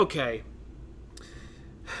 So, like, okay.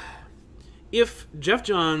 If Jeff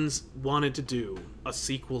Johns wanted to do a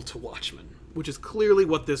sequel to Watchmen, which is clearly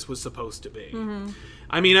what this was supposed to be. Mm-hmm.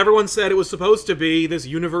 I mean, everyone said it was supposed to be this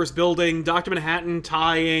universe-building, Dr. Manhattan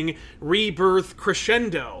tying, rebirth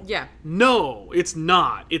crescendo. Yeah. No, it's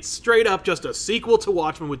not. It's straight up just a sequel to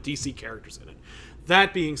Watchmen with DC characters in it.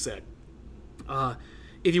 That being said,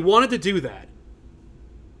 if you wanted to do that,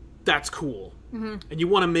 that's cool. Mm-hmm. And you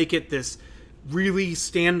want to make it this really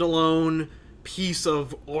standalone piece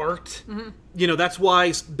of art. Mm-hmm. That's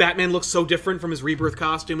why Batman looks so different from his Rebirth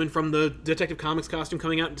costume and from the Detective Comics costume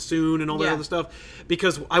coming out soon and all that Yeah. other stuff.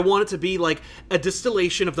 Because I want it to be like a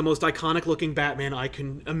distillation of the most iconic looking Batman I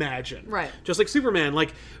can imagine. Right. Just like Superman.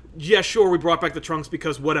 Like, yeah, sure, we brought back the trunks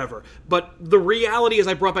because whatever. But the reality is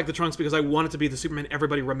I brought back the trunks because I want it to be the Superman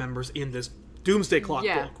everybody remembers in this Doomsday Clock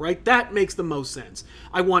Yeah. book, right? That makes the most sense.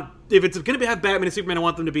 If it's going to have Batman and Superman, I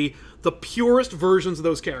want them to be the purest versions of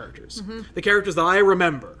those characters. The characters that I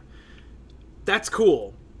remember. That's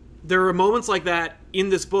cool. There are moments like that in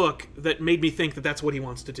this book that made me think that that's what he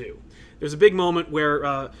wants to do. There's a big moment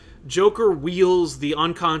where Joker wheels the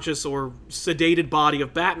unconscious or sedated body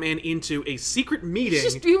of Batman into a secret meeting.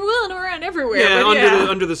 Just be wheeling around everywhere. Yeah, but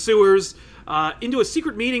under the sewers, into a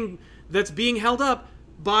secret meeting that's being held up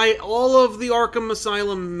by all of the Arkham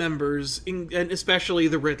Asylum members, and especially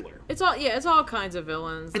the Riddler. It's all kinds of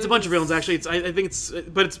villains. It's a bunch of villains, actually. I think it's a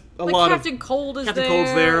like lot Captain of Cold is Captain there.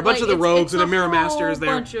 Cold's there, a bunch like, of the rogues, and the Mirror whole Master is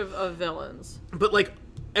there. Bunch of villains. But, like,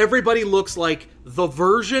 everybody looks like the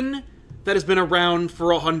version that has been around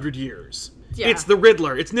for 100 years. Yeah. It's the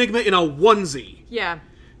Riddler. It's Nigma in a onesie. Yeah.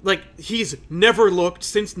 Like, he's never looked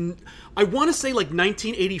since, I want to say, like,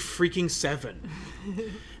 1980 freaking 7.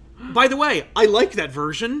 By the way, I like that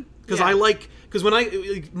version, because Yeah. because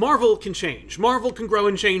Marvel can change. Marvel can grow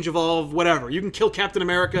and change, evolve, whatever. You can kill Captain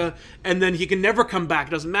America, and then he can never come back.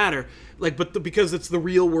 It doesn't matter. Like, because it's the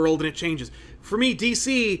real world and it changes. For me,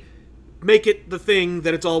 DC, make it the thing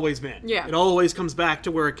that it's always been. Yeah. It always comes back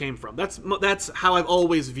to where it came from. That's how I've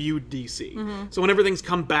always viewed DC. So when everything's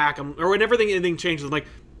come back, or when anything changes, I'm like,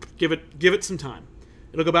 give it some time.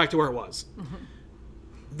 It'll go back to where it was.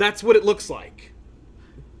 That's what it looks like.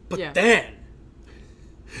 But Yeah. then,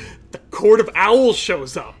 the Court of Owls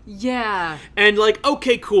shows up. Yeah. And, like,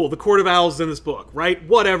 okay, cool, the Court of Owls is in this book, right?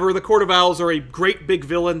 Whatever, the Court of Owls are a great big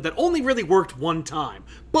villain that only really worked one time.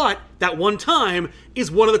 But that one time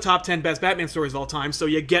is one of the top 10 best Batman stories of all time, so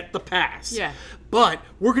you get the pass. Yeah. But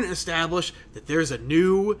we're going to establish that there's a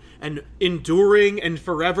new and enduring and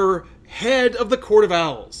forever head of the Court of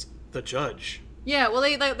Owls, the Judge. Yeah, well,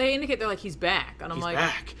 they indicate they're like, he's back. And I'm He's like,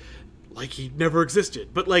 back. Like he never existed.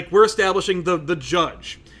 But, like, we're establishing the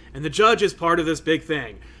Judge. And the Judge is part of this big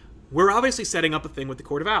thing. We're obviously setting up a thing with the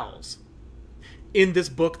Court of Owls in this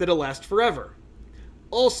book that'll last forever.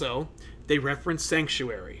 Also, they reference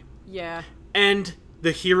Sanctuary yeah. and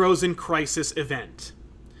the Heroes in Crisis event.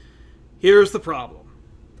 Here's the problem.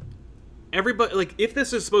 Everybody, like, if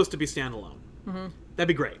this is supposed to be standalone, that'd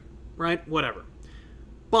be great, right? Whatever.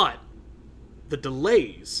 But the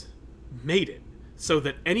delays made it so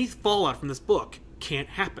that any fallout from this book can't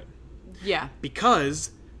happen. Yeah.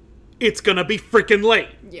 Because it's gonna be freaking late.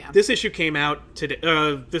 Yeah. This issue came out today,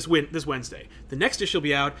 this Wednesday. The next issue will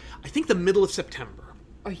be out, I think, the middle of September.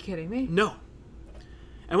 Are you kidding me? No.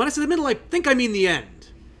 And when I say the middle, I think I mean the end.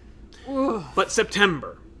 Ugh. But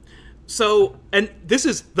September. So, and this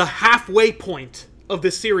is the halfway point of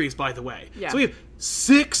this series, by the way. Yeah. So we have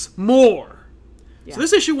 6 more. Yeah. So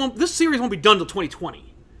this series won't be done till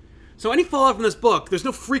 2020. So any fallout from this book, there's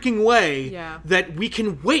no freaking way Yeah. that we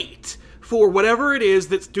can wait for whatever it is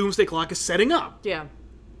that Doomsday Clock is setting up. Yeah.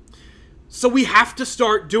 So we have to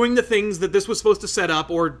start doing the things that this was supposed to set up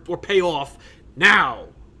or pay off now,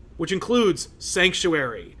 which includes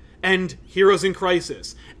Sanctuary and Heroes in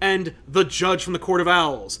Crisis and The Judge from the Court of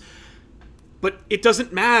Owls. But it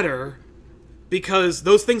doesn't matter because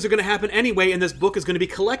those things are going to happen anyway, and this book is going to be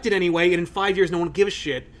collected anyway, and in 5 years no one will give a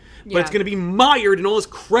shit. But it's Yeah. going to be mired in all this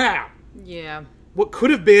crap. Yeah. What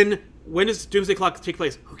could have been, when does Doomsday Clock take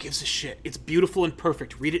place? Who gives a shit? It's beautiful and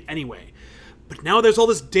perfect. Read it anyway. But now there's all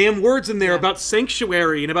this damn words in there about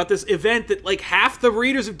Sanctuary and about this event that, like, half the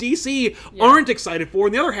readers of DC aren't excited for,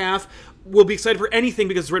 and the other half will be excited for anything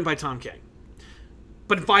because it's written by Tom King.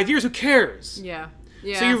 But in 5 years, who cares? Yeah.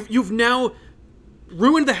 Yeah. So you've now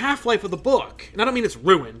ruined the half-life of the book. And I don't mean it's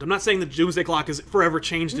ruined. I'm not saying the Doomsday Clock is forever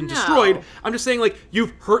changed and No. destroyed. I'm just saying, like,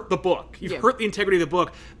 you've hurt the book. You've Yeah. hurt the integrity of the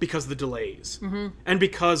book because of the delays. And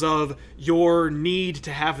because of your need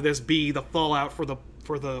to have this be the fallout for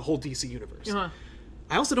the whole DC universe. Uh-huh.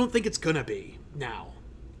 I also don't think it's gonna be now.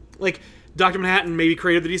 Like, Dr. Manhattan maybe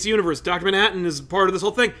created the DC universe. Dr. Manhattan is part of this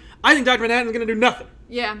whole thing. I think Dr. Manhattan's gonna do nothing.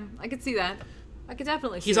 Yeah, I could see that. I could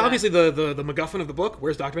definitely see He's that. obviously the MacGuffin of the book.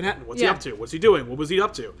 Where's Dr. Manhattan? What's he Yeah. up to? What's he doing? What was he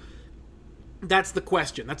up to? That's the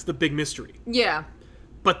question. That's the big mystery. Yeah.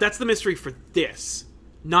 But that's the mystery for this,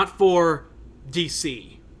 not for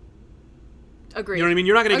DC. Agreed. You know what I mean?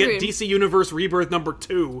 You're not going to get Agreed. DC Universe Rebirth number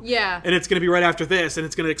 2. Yeah. And it's going to be right after this, and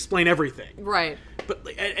it's going to explain everything. Right. But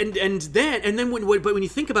then when you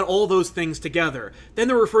think about all those things together, then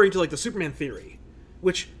they're referring to like the Superman theory,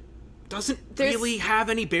 which doesn't really have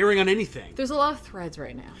any bearing on anything. There's a lot of threads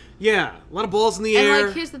right now. Yeah, a lot of balls in the And air.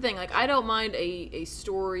 like, here's the thing: like, I don't mind a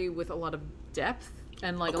story with a lot of depth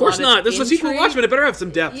and like. Of course a lot not. This is a sequel to intrigue. Watchmen. It better have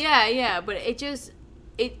some depth. Yeah, but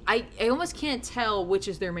I almost can't tell which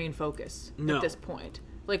is their main focus No. at this point.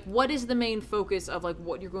 Like, what is the main focus of like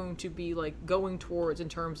what you're going to be like going towards in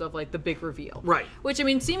terms of like the big reveal? Right. Which, I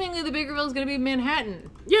mean, seemingly the big reveal is going to be Manhattan.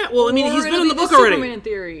 Yeah, well, I mean, Or he's been it'll in the be book already. Superman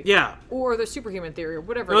theory. Yeah. Or the superhuman theory, or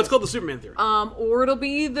whatever. No, it it's is. called the Superman theory. Or it'll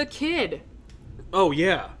be the kid. Oh,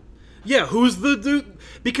 yeah. Yeah, who's the dude?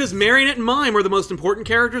 Because Marionette and Mime are the most important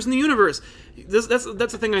characters in the universe. That's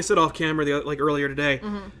the thing I said off camera earlier today.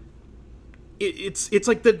 Mm-hmm. It's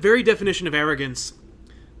like the very definition of arrogance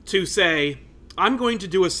to say, I'm going to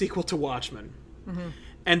do a sequel to Watchmen,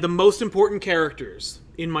 and the most important characters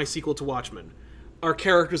in my sequel to Watchmen are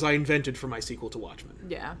characters I invented for my sequel to Watchmen.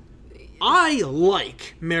 Yeah. I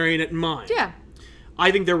like Marionette and Mime. Yeah.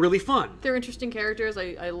 I think they're really fun. They're interesting characters.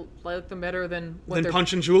 I like them better than what Than they're...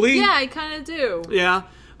 Punch and Julie? Yeah, I kind of do. Yeah,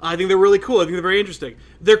 I think they're really cool. I think they're very interesting.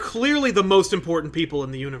 They're clearly the most important people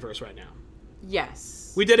in the universe right now. Yes.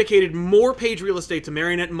 We dedicated more page real estate to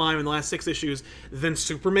Marionette and Mime in the last 6 issues than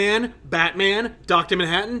Superman, Batman, Dr.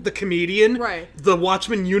 Manhattan, the Comedian, Right. the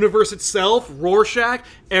Watchmen universe itself, Rorschach,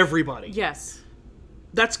 everybody. Yes.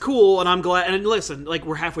 That's cool, and I'm glad. And listen, like,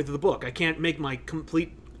 we're halfway through the book. I can't make my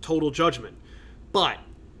complete, total judgment. But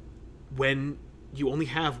when you only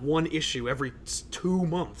have one issue every 2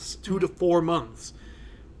 months, 2 to 4 months,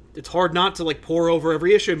 it's hard not to like pour over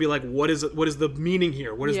every issue and be like, what is the meaning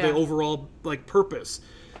here? What is the Yeah. overall like purpose?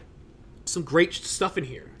 Some great stuff in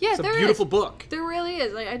here. Yeah, it's a there beautiful is. book. There really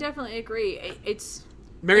is. Like, I definitely agree. It's...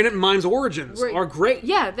 Marionette and Mime's origins Right. are great.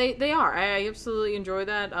 Yeah, they are. I absolutely enjoy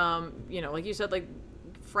that. You know, like you said, like,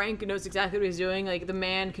 Frank knows exactly what he's doing. Like, the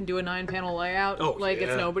man can do a 9-panel layout. Oh, like, yeah.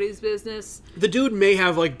 it's nobody's business. The dude may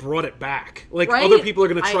have like brought it back. Like Right? other people are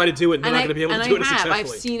going to try to do it and they're and not going to be able to and do it I as have.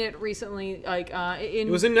 successfully. I've seen it recently. Like, in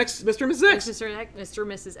It was in Next Mr. and Mrs. X. Mr.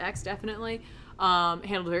 and Mrs. X, definitely.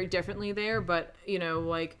 Handled very differently there, but, you know,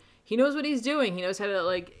 like, he knows what he's doing. He knows how to,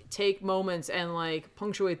 like, take moments and, like,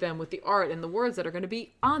 punctuate them with the art and the words that are going to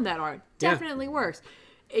be on that art. Yeah. Definitely works.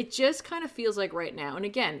 It just kind of feels like right now, and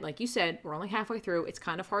again, like you said, we're only halfway through. It's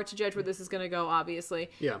kind of hard to judge where this is going to go, obviously.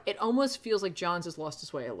 Yeah. It almost feels like Johns has lost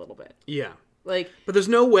his way a little bit. Yeah. Like, But there's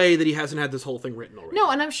no way that he hasn't had this whole thing written already.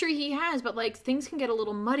 no, and I'm sure he has, but, like, things can get a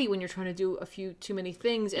little muddy when you're trying to do a few too many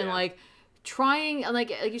things, and, Yeah. like, trying, like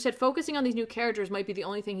you said, focusing on these new characters might be the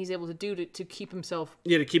only thing he's able to do to keep himself.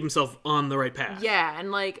 Yeah, to keep himself on the right path. Yeah,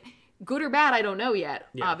 and, like, good or bad, I don't know yet,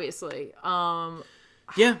 Yeah. obviously.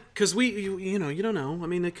 Yeah, because you don't know. I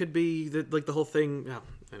mean, it could be that like the whole thing.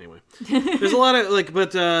 Anyway, there's a lot of like,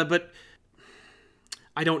 but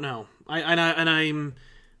I don't know.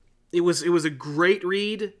 It was a great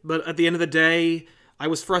read, but at the end of the day, I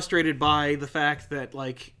was frustrated by the fact that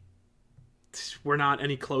like we're not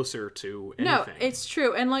any closer to anything. No, it's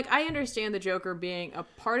true. And like I understand the Joker being a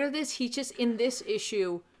part of this. He just in this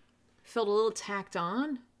issue felt a little tacked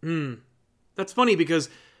on. That's funny because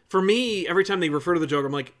for me, every time they refer to the Joker,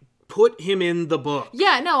 I'm like, put him in the book.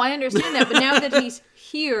 Yeah, no, I understand that. But now that he's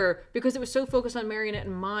here, because it was so focused on Marionette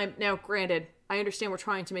and Mime. Now, granted, I understand we're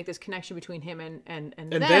trying to make this connection between him and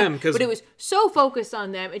them, but it was so focused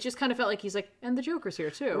on them, it just kind of felt like he's like, and the Joker's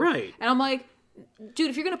here too. Right. And I'm like, dude,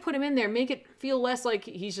 if you're going to put him in there, make it feel less like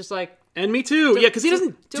he's just like... And me too. Yeah, because he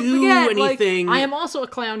doesn't do forget, anything. Like, I am also a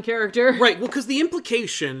clown character. Right. Well, because the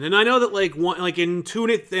implication, and I know that like in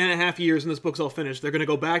 2.5 years when this book's all finished, they're going to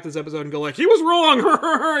go back to this episode and go like, he was wrong.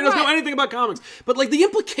 He doesn't know anything about comics. But like the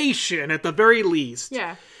implication, at the very least,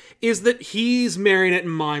 is that he's Marionette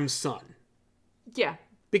and Mime's son. Yeah.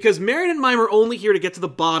 Because Marionette and Mime are only here to get to the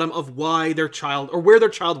bottom of why their child, or where their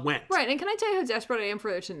child went. Right, and can I tell you how desperate I am for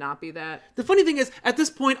it to not be that? The funny thing is, at this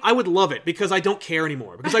point, I would love it, because I don't care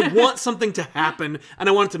anymore. Because I want something to happen, and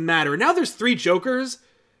I want it to matter. And now there's 3 Jokers.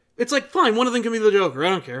 It's like, fine, one of them can be the Joker. I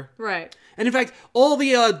don't care. Right. And in fact, all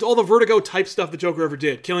the Vertigo type stuff the Joker ever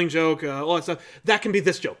did, Killing Joke, all that stuff, that can be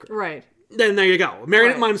this Joker. Right. Then there you go.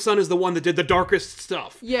 Marionette and Mime's son is the one that did the darkest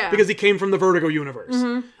stuff. Yeah. Because he came from the Vertigo universe.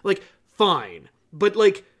 Mm-hmm. Like, fine. But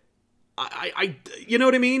like... I you know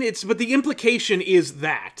what I mean? But the implication is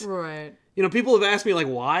that. Right. You know, people have asked me, like,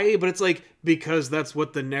 why? But it's like, because that's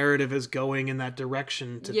what the narrative is going in that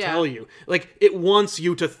direction to tell you. Like, it wants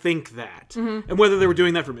you to think that. Mm-hmm. And whether they were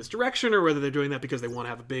doing that for misdirection, or whether they're doing that because they want to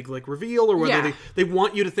have a big, like, reveal, or whether they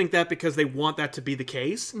want you to think that because they want that to be the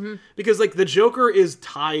case. Mm-hmm. Because, like, the Joker is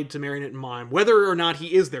tied to Marionette and Mime, whether or not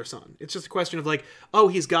he is their son. It's just a question of, like, oh,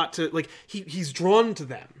 he's got to, like, he's drawn to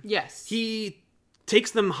them. Yes. He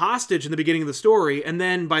takes them hostage in the beginning of the story, and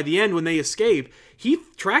then by the end, when they escape, he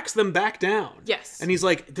tracks them back down. Yes. And he's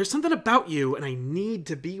like, there's something about you, and I need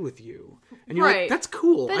to be with you. And you're right. like, that's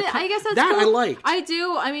cool. I guess that's that cool. I liked. I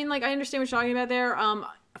do. I mean, like, I understand what you're talking about there.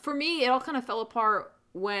 For me, it all kind of fell apart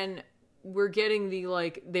when we're getting the,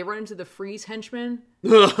 like, they run into the Freeze henchmen.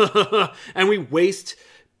 And we waste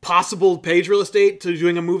possible page real estate to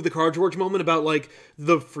doing a Move the Car George moment about, like,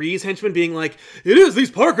 the Freeze henchman being like, these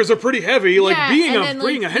Parkers are pretty heavy. Like, being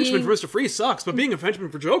a henchman for Mr. Freeze sucks, but being a henchman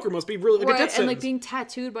for Joker must be really, like, a death sentence. And, like, being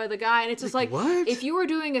tattooed by the guy. And it's just like, what? If you were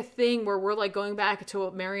doing a thing where we're, like, going back to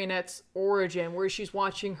Marionette's origin, where she's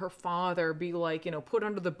watching her father be, like, you know, put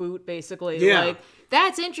under the boot, basically. Yeah. Like,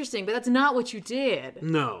 that's interesting, but that's not what you did.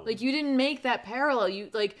 No. Like, you didn't make that parallel.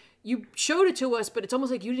 You showed it to us, but it's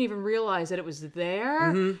almost like you didn't even realize that it was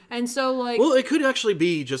there. Mm-hmm. And so, like... Well, it could actually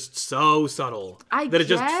be just so subtle that it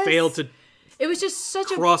just failed to... It was just such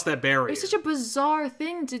cross that barrier. It was such a bizarre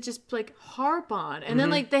thing to just, like, harp on. And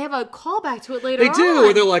then, like, they have a callback to it later on. They do,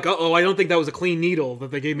 where they're like, uh-oh, I don't think that was a clean needle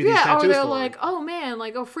that they gave me these tattoos for. Or they're like, oh, man,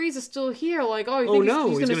 like, Freeze is still here. Like, oh, you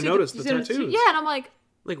think he's going to notice the tattoos. Yeah, and I'm like...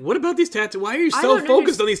 Like, what about these tattoos? Why are you so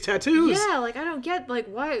focused on these tattoos? Yeah, like, I don't get, like,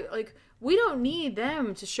 why... Like, we don't need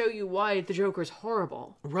them to show you why the Joker's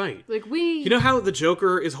horrible. Right. Like, You know how the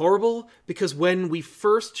Joker is horrible? Because when we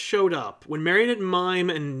first showed up, when Marionette and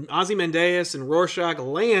Mime and Ozymandias and Rorschach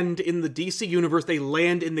land in the DC universe, they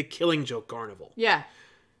land in the Killing Joke Carnival. Yeah.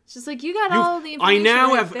 It's just like, you got all the information I now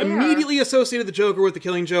right have there. immediately associated the Joker with the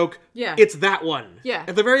Killing Joke. Yeah. It's that one. Yeah.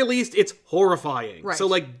 At the very least, it's horrifying. Right. So,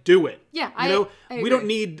 like, do it. Yeah, I agree. We don't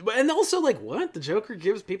need... And also, like, what? The Joker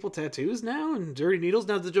gives people tattoos now and dirty needles?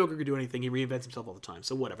 Now the Joker can do anything. He reinvents himself all the time.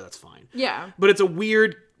 So whatever, that's fine. Yeah. But it's a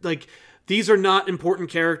weird, like... These are not important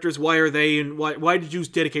characters. Why are they? And why did you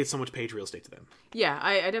dedicate so much page real estate to them? Yeah,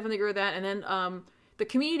 I definitely agree with that. And then the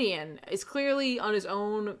comedian is clearly on his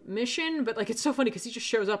own mission, but, like, it's so funny because he just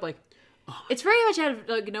shows up, like... It's very much out of,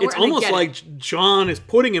 like, nowhere. It's almost like John is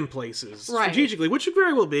putting him places strategically, which should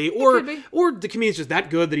very well be. Or the comedian's just that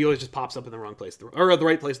good that he always just pops up in the wrong place, or the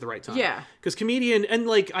right place at the right time. Yeah. Because comedian, and,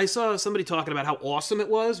 like, I saw somebody talking about how awesome it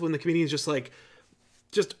was when the comedian's just, like,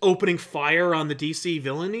 just opening fire on the DC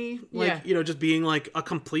villainy. Like, you know, just being, like, a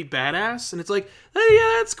complete badass. And it's like, hey,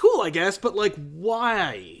 yeah, that's cool, I guess. But, like,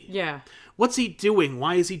 why? Yeah. What's he doing?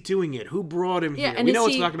 Why is he doing it? Who brought him here? We know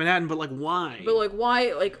it's Dr. Manhattan, but, like, why? But, like,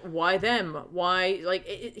 why? Like, why them? Why? Like,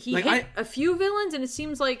 he hit a few villains, and it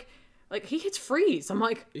seems like he hits Freeze. I'm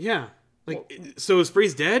like, yeah. Like, so is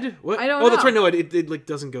Freeze dead? What? I don't know. That's right. No, it like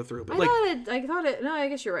doesn't go through. But I thought it. No, I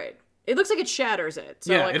guess you're right. It looks like it shatters it.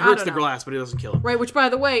 So, yeah, like, it hurts the glass, but it doesn't kill him. Right. Which, by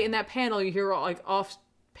the way, in that panel, you hear, like, off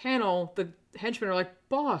panel, the henchmen are like,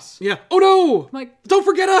 "Boss." Yeah. Oh no! I'm like, don't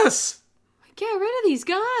forget us. get rid of these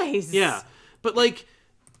guys. Yeah, but like,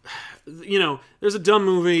 there's a dumb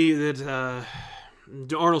movie that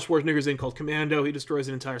Arnold Schwarzenegger's in called Commando. He destroys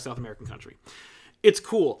an entire South American country. It's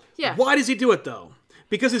cool. Yeah. Why does he do it though?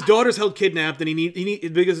 Because his daughter's held kidnapped, and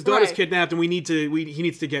because his daughter's kidnapped, and he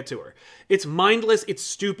needs to get to her. It's mindless. It's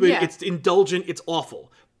stupid. Yeah. It's indulgent. It's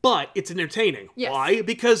awful. But it's entertaining. Yes. Why?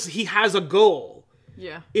 Because he has a goal.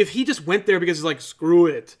 Yeah. If he just went there because he's like, screw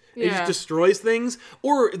it, and he Yeah. just destroys things,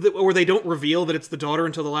 or they don't reveal that it's the daughter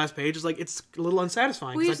until the last page, it's like, it's a little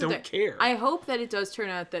unsatisfying Well, because here's I the don't thing. care. I hope that it does turn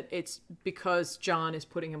out that it's because John is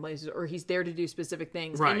putting him places, or he's there to do specific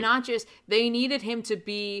things, Right. and not just they needed him to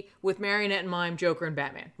be with Marionette and Mime, Joker, and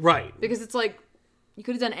Batman. Right. Because it's like you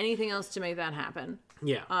could have done anything else to make that happen.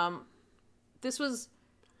 Yeah. This was,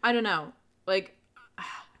 I don't know, like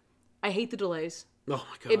I hate the delays. Oh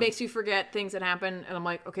my god. It makes you forget things that happen, and I'm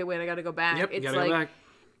like, okay, wait, I got to go back. Yep, It's gotta like go back.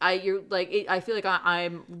 I feel like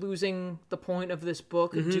I'm losing the point of this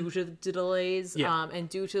book due to the delays, Mm-hmm. Yeah. and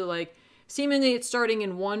due to like seemingly it's starting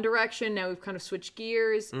in one direction. Now we've kind of switched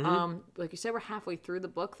gears. Mm-hmm. Like you said, we're halfway through the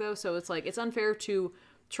book though, so it's like it's unfair to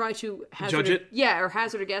try to Judge it? or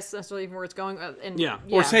hazard a guess necessarily even where it's going. And Yeah.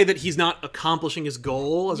 Or say that he's not accomplishing his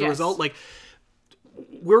goal as a Yes. result. Like,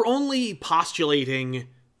 we're only postulating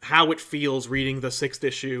how it feels reading the 6th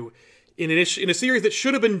issue in a series that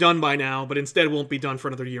should have been done by now, but instead won't be done for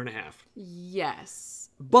another year and a half. Yes.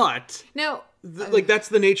 But Now, like, that's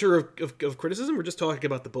the nature of criticism. We're just talking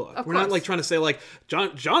about the book. We're not course. like trying to say like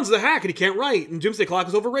John's the hack and he can't write, and Doomsday Clock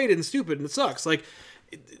is overrated and stupid and it sucks. Like,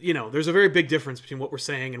 there's a very big difference between what we're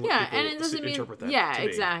saying and what yeah, people and it doesn't mean interpret that. yeah, to be.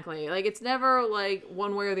 exactly. Like it's never like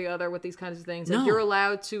one way or the other with these kinds of things. Like No. you're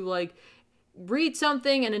allowed to like read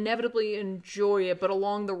something and inevitably enjoy it, but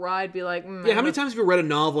along the ride be like, Yeah, how many times have you read a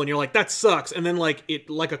novel and you're like, that sucks, and then like it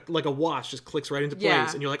like a watch just clicks right into place,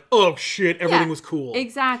 Yeah. and you're like, oh shit, everything was cool.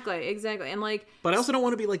 Exactly, and like, But I also don't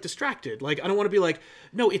want to be like distracted. Like, I don't want to be like,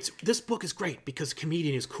 no, this book is great because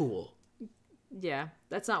comedian is cool. yeah,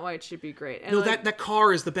 that's not why it should be great. And No, like, that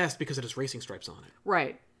car is the best because it has racing stripes on it.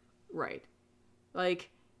 right, like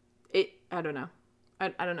it. I don't know. I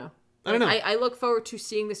don't know. I don't know. I look forward to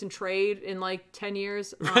seeing this in trade in like 10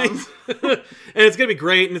 years. Right? And it's gonna be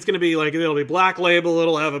great, and it's gonna be like, it'll be Black Label,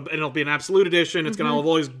 it'll be an Absolute Edition. It's gonna have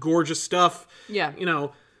all these gorgeous stuff. Yeah.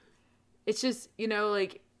 It's just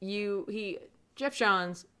like Jeff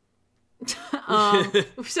Johns. We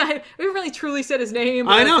haven't really truly said his name.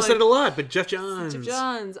 I know, I like, said it a lot, but Jeff Johns. Jeff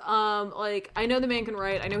Johns. Like I know the man can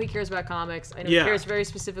write. I know he cares about comics. I know Yeah. he cares very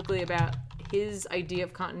specifically about his idea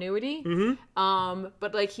of continuity. Mm-hmm.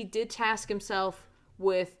 But like he did task himself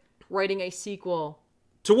with writing a sequel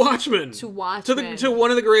To Watchmen. to Watchmen. To one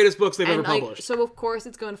of the greatest books they've ever and like, published. so of course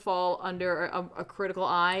it's going to fall under a critical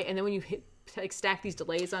eye, and then when you stack these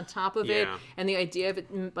delays on top of it, Yeah. and the idea of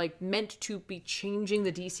it like meant to be changing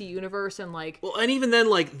the DC universe, and like Well, and even then,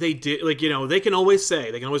 like, they did, like, they can always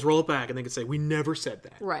roll it back, and they can say, we never said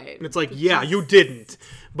that. Right. And it's like, yeah, you didn't.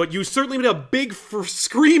 But you certainly made a big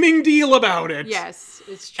screaming deal about it. yes,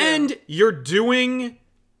 it's true. And you're doing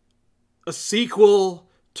a sequel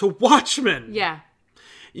to Watchmen. yeah,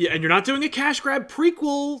 Yeah, and you're not doing a cash grab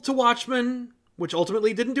prequel to Watchmen, which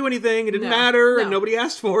ultimately didn't do anything. It didn't No, matter, and no. nobody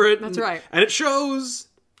asked for it. That's and, right. And it shows.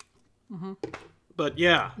 But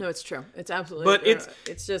yeah. no, it's true. It's absolutely. But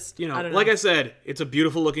it's just I don't know. like I said, it's a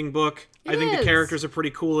beautiful looking book. I think the is. characters are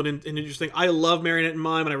pretty cool and interesting. I love Marionette and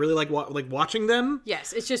Mime, and I really like watching them.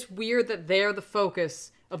 yes, it's just weird that they're the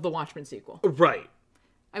focus of the Watchmen sequel. Right.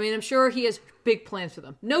 I mean, I'm sure he has big plans for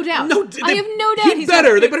them. No doubt. No, I have no doubt. He He's got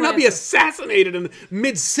better. They big better not be plans. assassinated in the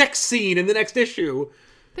mid-sex scene in the next issue.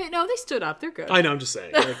 They stood up. They're good. I know. I'm just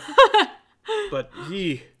saying. Like, but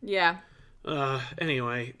yeah.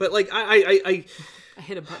 anyway. But like I I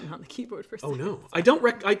hit a button on the keyboard for a Oh second. no, I don't.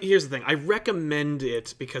 Here's the thing: I recommend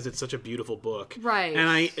it because it's such a beautiful book, Right.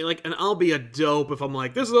 And I'll be a dope if I'm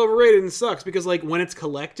like, this is overrated and sucks, because like when it's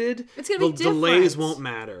collected, It's gonna be the delays different. won't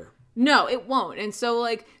matter. No, it won't. And so,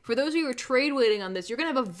 like, for those of you who are trade waiting on this, you're going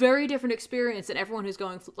to have a very different experience than everyone who's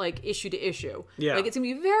going, like, issue to issue. Yeah. Like, it's going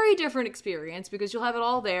to be a very different experience because you'll have it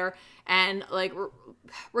all there. And, like,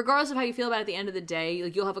 regardless of how you feel about it at the end of the day,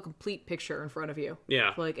 like, you'll have a complete picture in front of you.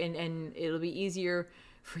 Yeah. Like, and it'll be easier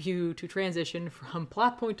for you to transition from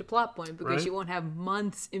plot point to plot point because Right. you won't have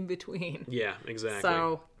months in between. Yeah, exactly.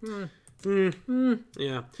 So,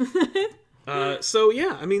 Yeah. So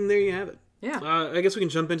yeah, I mean, there you have it. yeah. I guess we can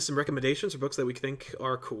jump into some recommendations for books that we think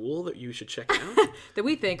are cool that you should check out. That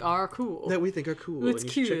we think are cool. that we think are cool It's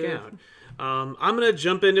and you should check cute. out. I'm gonna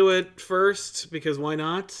jump into it first because why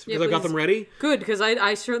not? Because I got please. them ready. Good, because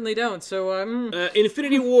I certainly don't. So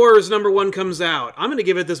Infinity Wars #1 comes out. I'm gonna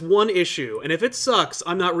give it this one issue, and if it sucks,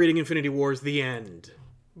 I'm not reading Infinity Wars the end.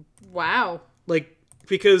 wow. Like,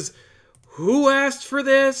 because who asked for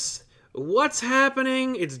this? What's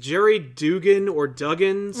happening? It's Jerry Dugan or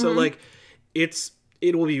Duggan, so like, it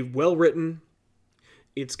will be well written.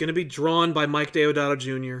 It's gonna be drawn by Mike Deodato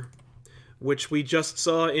Jr., which we just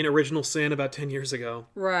saw in Original Sin about 10 years ago.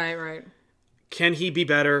 Right. Can he be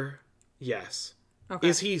better? Yes. Okay.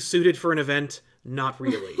 Is he suited for an event? Not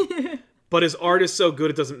really. But his art is so good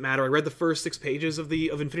it doesn't matter. I read the first 6 pages of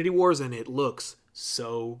Infinity Wars and it looks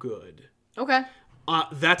so good. Okay.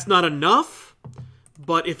 That's not enough,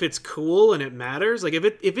 but if it's cool and it matters, like if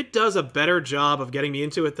it does a better job of getting me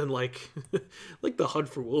into it than like like The Hunt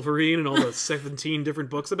for Wolverine and all the 17 different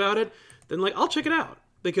books about it, then like I'll check it out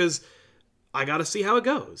because I gotta see how it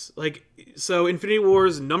goes. Like, so Infinity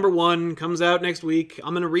Wars #1 comes out next week.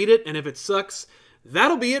 I'm gonna read it, and if it sucks,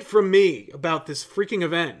 that'll be it from me about this freaking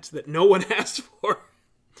event that no one asked for.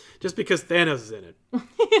 Just because Thanos is in it.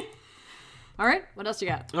 All right. What else you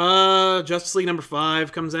got? Justice League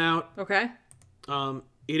 #5 comes out. Okay.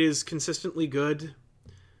 It is consistently good.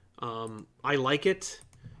 I like it.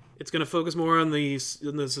 It's gonna focus more on the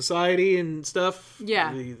society and stuff.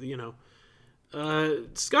 Yeah.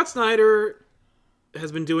 Scott Snyder has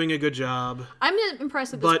been doing a good job. I'm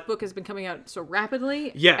impressed that this book has been coming out so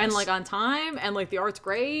rapidly. Yes. And like on time, and like the art's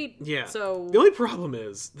great. Yeah. So the only problem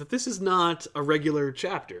is that this is not a regular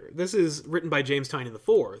chapter. This is written by James Tynion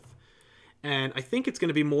IV, and I think it's going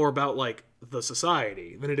to be more about like the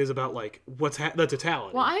society than it is about like what's the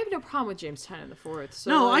totality. Well, I have no problem with James Tynion IV. So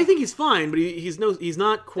no, I think he's fine, but he's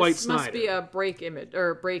not quite this Snyder. must be a break image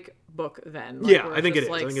or break book then. Yeah, where I think it's it is.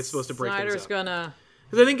 like, I think it's supposed to break Snyder's things up. gonna.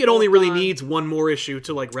 Because I think it only really on. needs one more issue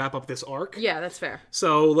to like wrap up this arc. Yeah, that's fair.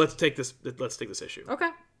 So let's take this issue. Okay.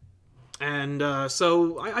 And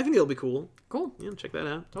so I think it'll be cool. Cool. Yeah, check that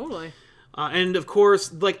out. Totally. And of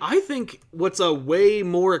course, like I think what's a way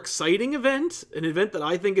more exciting event, an event that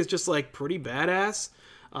I think is just like pretty badass,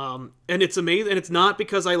 and it's amazing. And it's not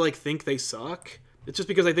because I like think they suck. It's just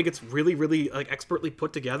because I think it's really, really like expertly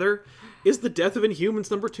put together. Is the Death of Inhumans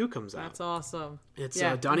 #2 comes out? That's awesome. It's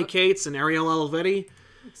Yeah, Donny Cates and Ariel Olivetti.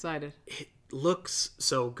 Excited. It looks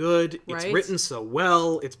so good. It's Right? written so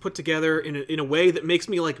well. It's put together in a way that makes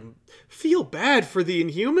me like feel bad for the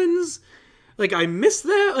Inhumans. Like I miss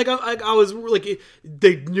that. Like I was like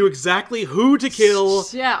they knew exactly who to kill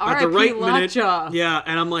Yeah, at the R.I.P. right minute. Lockjaw. Yeah,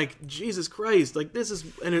 and I'm like Jesus Christ. Like this is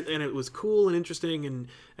and it was cool and interesting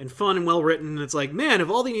and fun and well written. And it's like man, if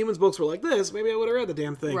all the Inhumans books were like this, maybe I would have read the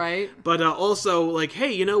damn thing. Right. But also like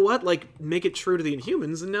hey, you know what? Like make it true to the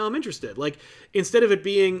Inhumans, and now I'm interested. Like instead of it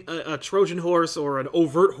being a Trojan horse or an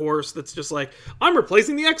overt horse that's just like I'm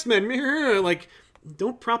replacing the X-Men. Like.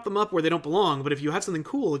 Don't prop them up where they don't belong, but if you have something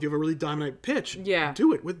cool, if you have a really dominant pitch, Yeah.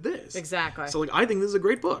 do it with this. Exactly. So, like, I think this is a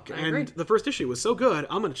great book, and agree. the first issue was so good,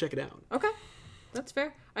 I'm going to check it out. Okay. That's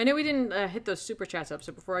fair. I know we didn't hit those super chats up,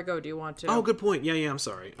 so before I go, do you want to? Oh, good point. Yeah, I'm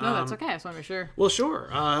sorry. No, that's okay. I just want to make sure. Well, sure.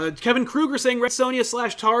 Kevin Kruger saying Red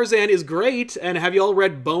Sonja / Tarzan is great, and have you all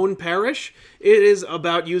read Bone Parish? It is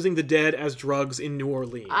about using the dead as drugs in New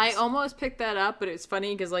Orleans. I almost picked that up, but it's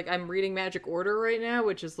funny because like I'm reading Magic Order right now,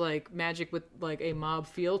 which is like magic with like a mob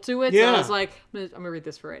feel to it. So Yeah. I was like, I'm gonna read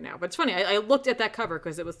this for right now. But it's funny. I looked at that cover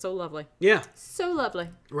because it was so lovely. Yeah, So lovely.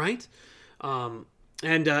 right?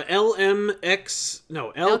 And LKM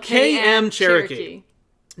Cherokee.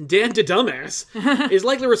 Dan DeDumbass is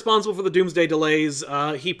likely responsible for the Doomsday delays.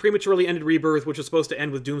 He prematurely ended Rebirth, which was supposed to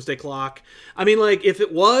end with Doomsday Clock. I mean, like, if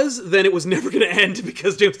it was, then it was never going to end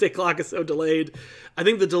because Doomsday Clock is so delayed. I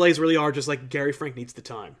think the delays really are just like Gary Frank needs the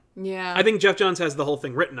time. Yeah. I think Jeff Johns has the whole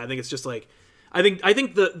thing written. I think it's just like, I think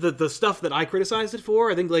the stuff that I criticized it for,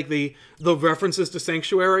 I think like the references to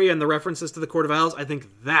Sanctuary and the references to the Court of Owls, I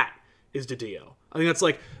think that is DiDio. I think that's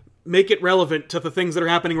like, make it relevant to the things that are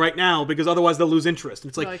happening right now because otherwise they'll lose interest. And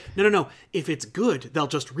it's like, no. If it's good, they'll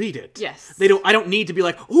just read it. Yes. I don't need to be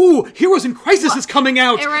like, ooh, Heroes in Crisis is coming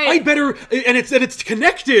out. Right. I better, and it's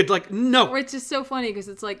connected. Like, no. Or it's just so funny because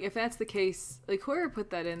it's like, if that's the case, like whoever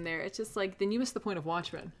put that in there, it's just like, then you missed the point of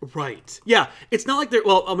Watchmen. Right. Yeah. It's not like they're,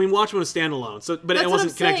 well, I mean, Watchmen was standalone, so, but That's it what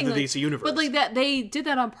wasn't I'm connected saying, to the like, DC universe. But like that, they did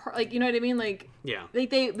that on, like, you know what I mean? Like, Yeah.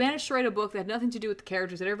 They managed to write a book that had nothing to do with the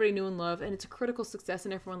characters that everybody knew and loved, and it's a critical success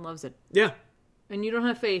and everyone loves it. Yeah. And you don't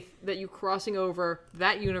have faith that you crossing over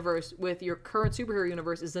that universe with your current superhero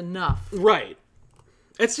universe is enough. Right.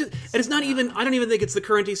 It's just, and it's not even. I don't even think it's the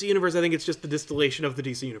current DC universe. I think it's just the distillation of the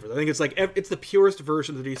DC universe. I think it's like it's the purest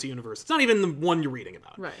version of the DC universe. It's not even the one you're reading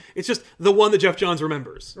about. Right. It's just the one that Jeff Johns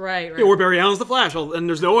remembers. Right. You know, where Barry Allen's the Flash, and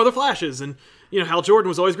there's no other Flashes, and Hal Jordan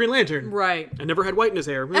was always Green Lantern. Right. And never had white in his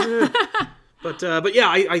hair. But yeah,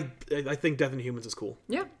 I think Death and Humans is cool.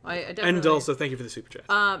 Yeah, I definitely. And also, thank you for the super chat.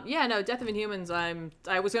 Yeah, no, Death of Inhumans.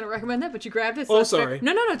 I was gonna recommend that, but you grabbed it. So Oh, that's sorry.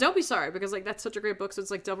 fair. No, don't be sorry, because like that's such a great book. So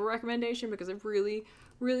it's like double recommendation because I've really,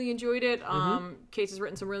 really enjoyed it. Case has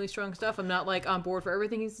written some really strong stuff. I'm not like on board for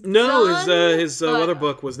everything he's done. His other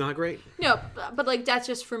book was not great. No, but like that's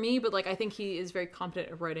just for me. But like I think he is very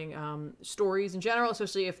competent at writing stories in general,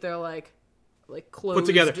 especially if they're like closed, Put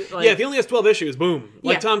together. Like, yeah, if he only has 12 issues, boom.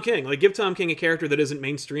 Like Yeah. Tom King. Like give Tom King a character that isn't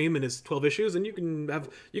mainstream and is 12 issues, and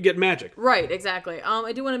you get magic. Right, exactly.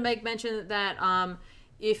 I do want to make mention that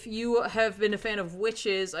if you have been a fan of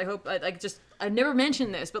Witches, I hope I've never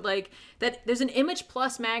mentioned this, but like that there's an Image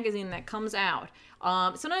Plus magazine that comes out.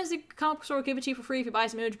 Sometimes the comic book store will give it to you for free if you buy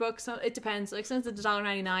some Image books. So it depends. Like since it's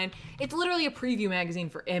 $1.99, it's literally a preview magazine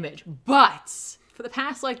for Image. But for the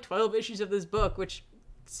past like 12 issues of this book, which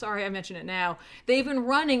sorry I mention it now, they've been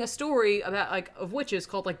running a story about of witches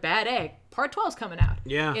called like Bad Egg. Part 12's coming out.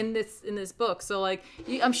 Yeah. In this book. So like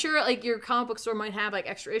I'm sure like your comic book store might have like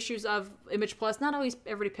extra issues of Image Plus. Not always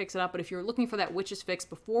everybody picks it up, but if you're looking for that Witches fix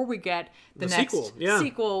before we get the next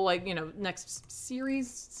sequel, like next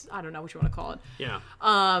series, I don't know what you want to call it. Yeah.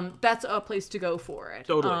 That's a place to go for it.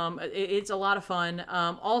 Totally. It's a lot of fun.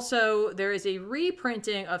 Also, there is a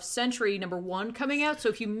reprinting of Century #1 coming out. So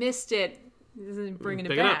if you missed it, I'm bringing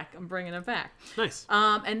it back. Nice.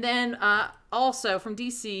 And then also from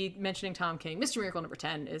DC, mentioning Tom King, Mr. Miracle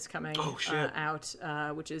 #10 is coming out,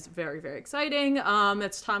 which is very, very exciting.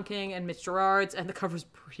 That's Tom King and Mitch Gerards, and the cover's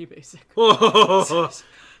pretty basic.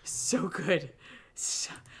 So good.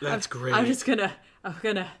 That's great. I'm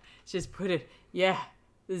gonna just put it. Yeah,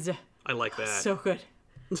 this is I like that. so good.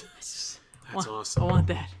 That's awesome. I want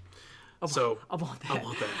that. I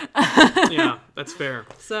want that. Yeah, that's fair.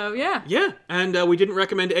 So yeah. Yeah, and we didn't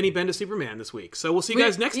recommend any Bend to Superman this week. So we'll see you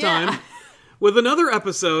guys next time with another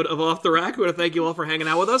episode of Off the Rack. We want to thank you all for hanging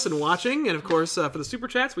out with us and watching. And of course, for the super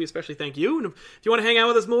chats, we especially thank you. And if you want to hang out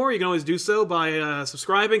with us more, you can always do so by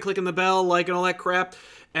subscribing, clicking the bell, liking all that crap,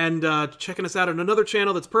 and checking us out on another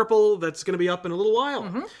channel that's purple that's going to be up in a little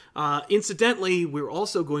while. Incidentally, we're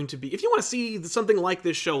also going to be, if you want to see something like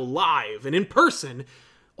this show live and in person,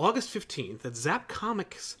 August 15th at Zap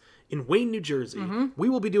Comics in Wayne, New Jersey, we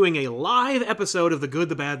will be doing a live episode of The Good,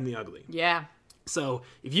 the Bad, and the Ugly. Yeah. So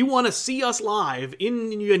if you want to see us live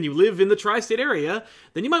and you live in the tri-state area,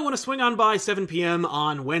 then you might want to swing on by 7 p.m.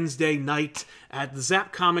 on Wednesday night at the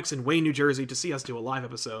Zap Comics in Wayne, New Jersey to see us do a live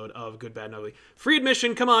episode of Good, Bad, and Ugly. Free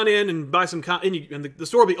admission, come on in and buy some and the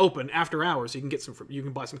store will be open after hours, so you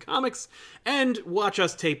can buy some comics and watch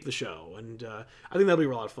us tape the show. And I think that'll be a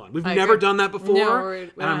lot of fun. We've never done that before, No,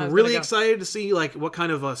 and I'm really excited to see like what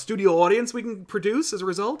kind of a studio audience we can produce as a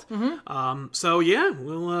result. So yeah,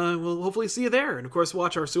 we'll hopefully see you there. And of course,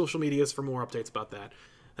 watch our social medias for more updates about that.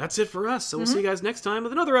 That's it for us. So we'll see you guys next time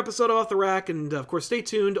with another episode of Off the Rack. And of course, stay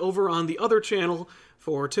tuned over on the other channel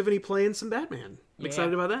for Tiffany playing some Batman. I'm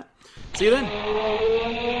excited about that. See you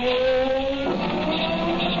then.